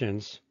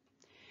transcriptions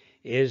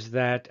is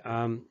that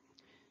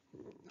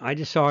I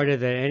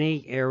decided that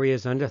any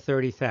areas under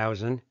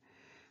 30,000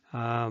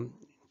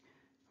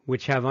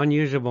 which have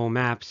unusable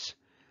maps,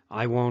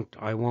 I won't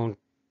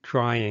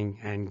try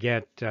and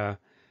get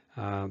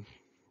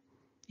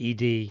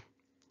ED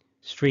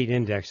street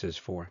indexes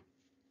for,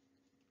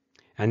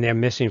 and they're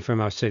missing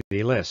from our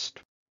city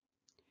list.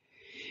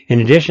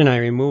 In addition, I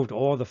removed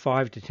all the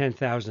 5,000 to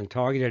 10,000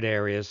 targeted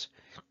areas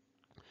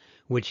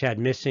which had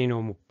missing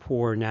or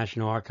poor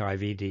National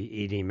Archive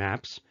ED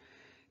maps.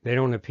 They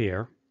don't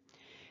appear.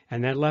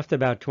 And that left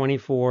about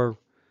 24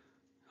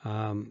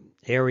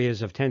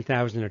 areas of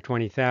 10,000 or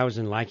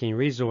 20,000 lacking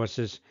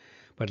resources,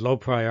 but low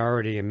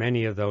priority, and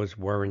many of those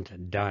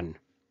weren't done.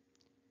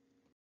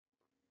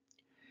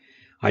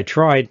 I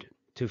tried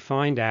to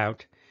find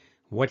out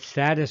what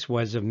status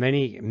was of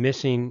many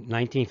missing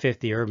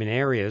 1950 urban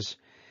areas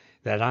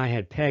that I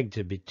had pegged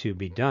to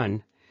be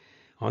done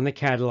on the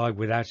catalog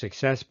without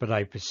success, but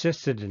I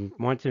persisted and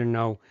wanted to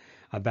know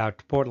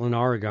about Portland,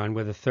 Oregon,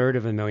 with 1/3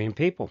 of a million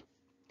people.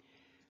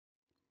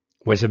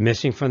 Was it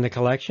missing from the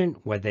collection?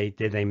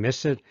 Did they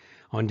miss it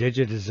on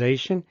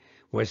digitization?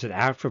 Was it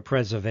out for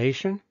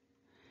preservation?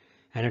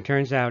 And it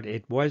turns out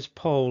it was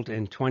pulled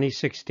in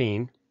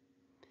 2016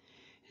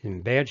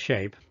 in bad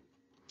shape.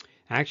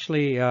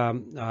 Actually,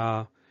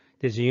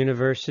 there's a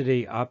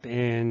university up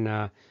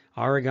in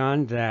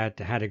Oregon that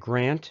had a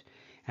grant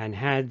and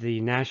had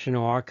the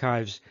National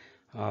Archives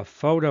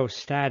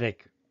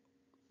photostatic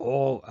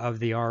all of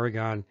the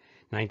Oregon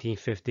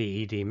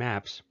 1950 ED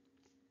maps.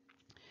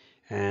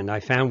 And I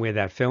found where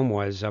that film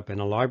was up in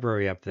a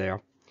library up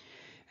there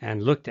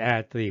and looked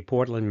at the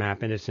Portland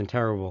map, and it's in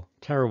terrible,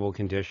 terrible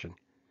condition.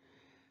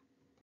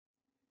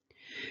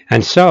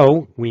 And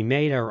so we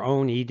made our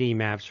own ED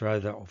maps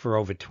for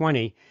over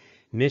 20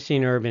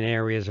 missing urban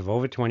areas of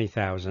over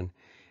 20,000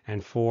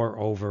 and 4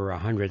 over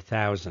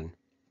 100,000.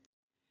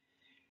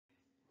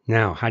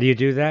 Now, how do you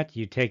do that?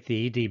 You take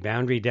the ED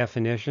boundary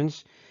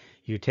definitions,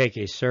 you take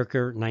a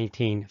circa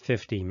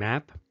 1950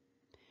 map,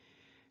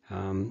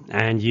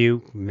 and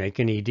you make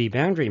an ED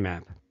boundary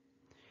map.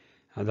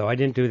 Although I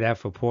didn't do that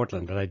for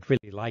Portland, but I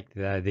really liked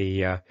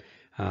the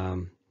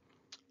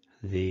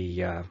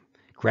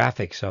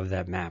graphics of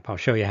that map. I'll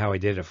show you how I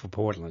did it for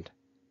Portland.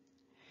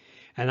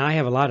 And I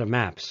have a lot of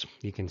maps.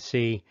 You can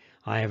see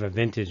I have a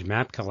vintage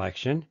map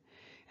collection,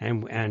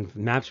 and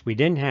maps we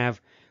didn't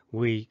have,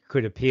 we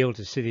could appeal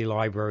to city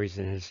libraries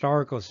and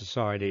historical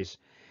societies,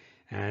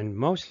 and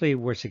mostly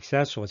were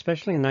successful,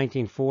 especially in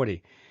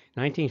 1940.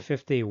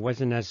 1950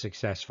 wasn't as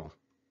successful.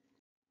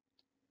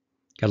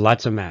 Got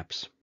lots of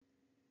maps.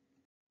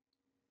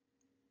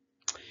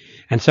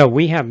 And so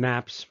we have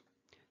maps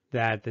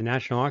that the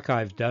National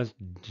Archives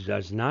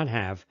does not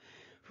have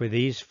for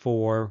these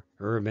 4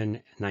 urban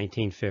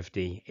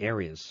 1950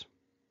 areas.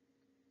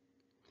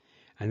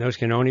 And those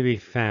can only be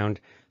found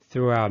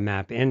through our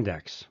map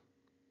index.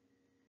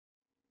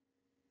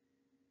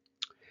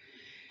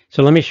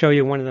 So let me show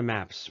you one of the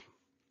maps.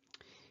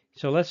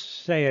 So let's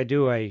say I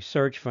do a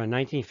search for a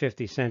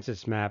 1950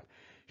 census map,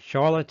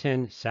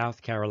 Charleston,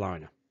 South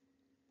Carolina.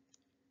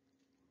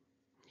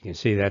 You can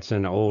see that's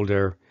an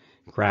older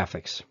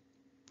graphics.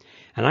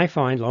 And I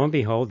find, lo and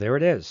behold, there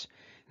it is.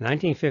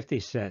 1950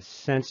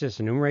 Census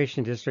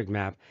Enumeration District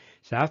Map,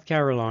 South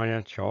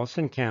Carolina,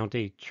 Charleston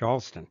County,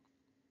 Charleston.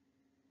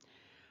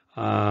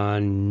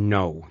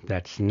 No,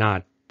 that's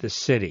not the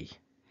city.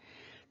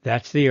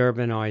 That's the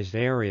urbanized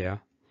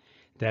area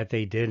that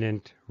they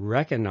didn't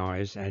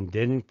recognize and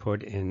didn't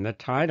put in the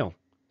title.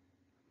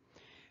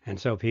 And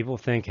so people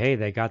think, hey,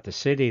 they got the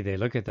city, they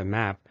look at the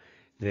map,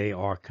 they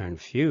are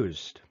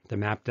confused. The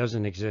map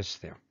doesn't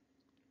exist there.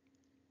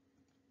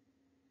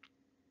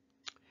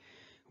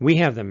 We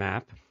have the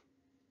map.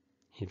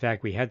 In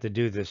fact, we had to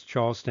do this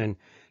Charleston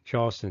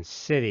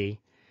City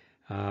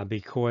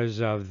because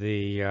of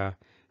the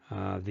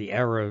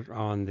error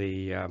on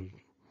the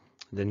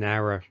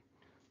NARA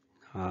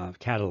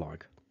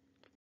catalog.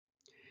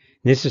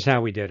 This is how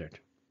we did it.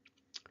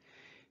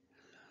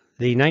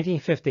 The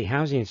 1950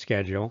 housing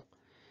schedule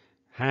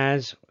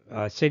has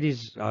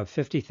cities of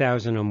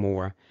 50,000 or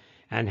more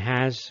and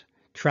has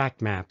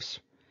tract maps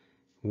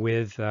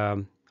with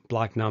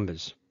block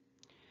numbers.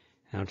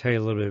 And I'll tell you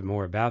a little bit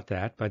more about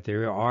that, but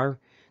there are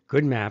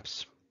good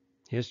maps.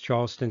 Here's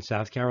Charleston,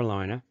 South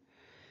Carolina.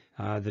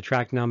 The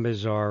tract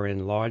numbers are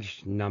in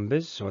large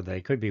numbers, or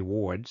they could be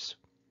wards.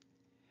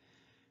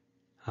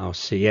 I'll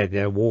see, yeah,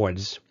 they're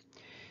wards.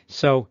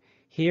 So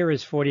here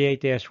is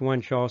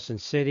 48-1 Charleston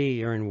City.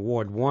 You're in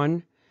Ward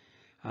 1.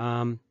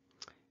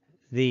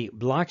 The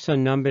blocks are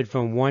numbered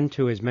from 1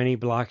 to as many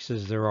blocks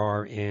as there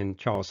are in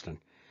Charleston.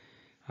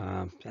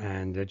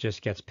 And it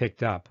just gets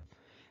picked up.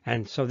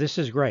 And so this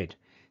is great.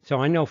 So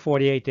I know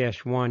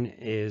 48-1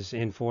 is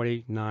in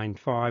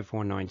 495,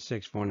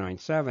 496,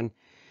 497.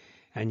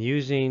 And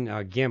using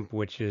GIMP,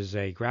 which is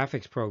a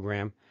graphics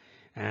program,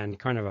 and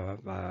kind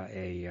of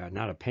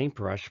not a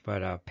paintbrush,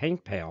 but a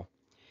paint pail,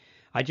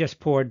 I just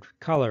poured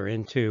color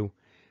into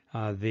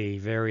the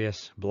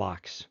various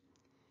blocks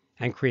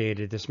and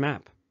created this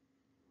map.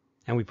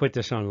 And we put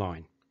this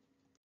online.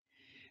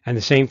 And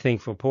the same thing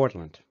for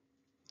Portland.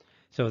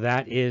 So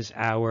that is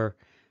our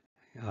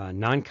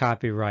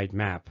non-copyright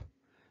map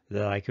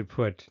that I could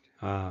put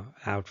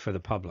out for the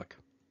public.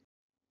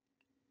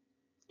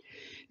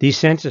 These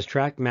census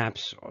tract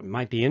maps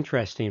might be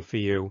interesting for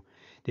you.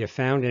 They're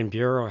found in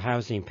Bureau of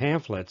Housing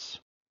pamphlets.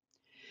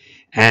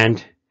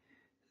 And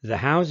the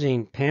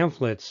housing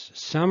pamphlets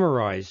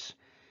summarize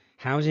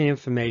housing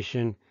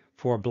information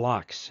for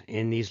blocks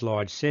in these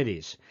large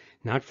cities,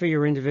 not for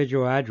your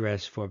individual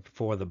address,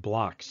 for the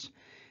blocks.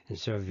 And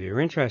so if you're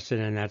interested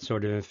in that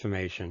sort of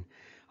information,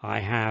 I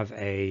have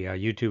a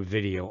YouTube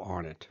video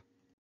on it.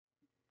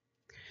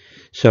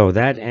 So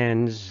that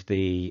ends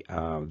the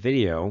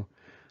video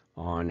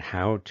on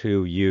how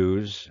to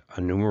use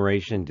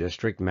enumeration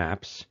district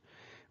maps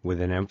with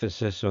an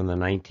emphasis on the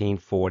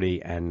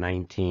 1940 and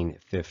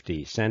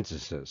 1950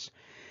 censuses.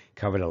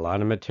 Covered a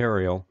lot of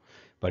material,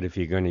 but if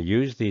you're going to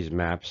use these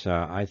maps,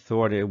 I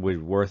thought it was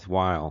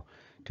worthwhile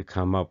to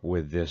come up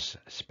with this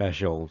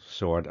special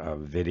sort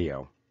of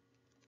video.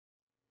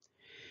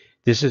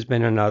 This has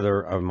been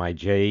another of my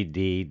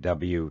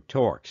JDW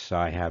talks.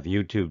 I have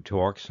YouTube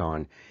talks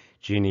on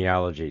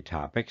genealogy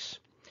topics,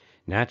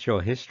 natural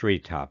history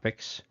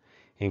topics,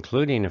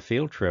 including a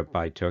field trip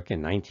I took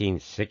in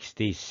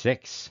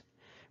 1966,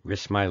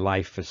 risked my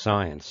life for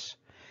science,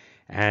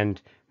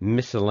 and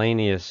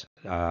miscellaneous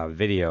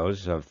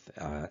videos of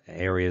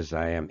areas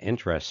I am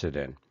interested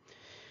in.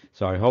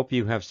 So I hope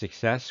you have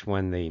success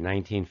when the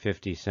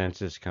 1950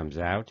 census comes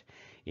out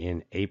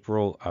in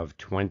April of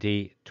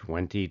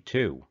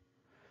 2022.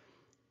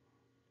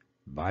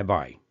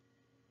 Bye-bye.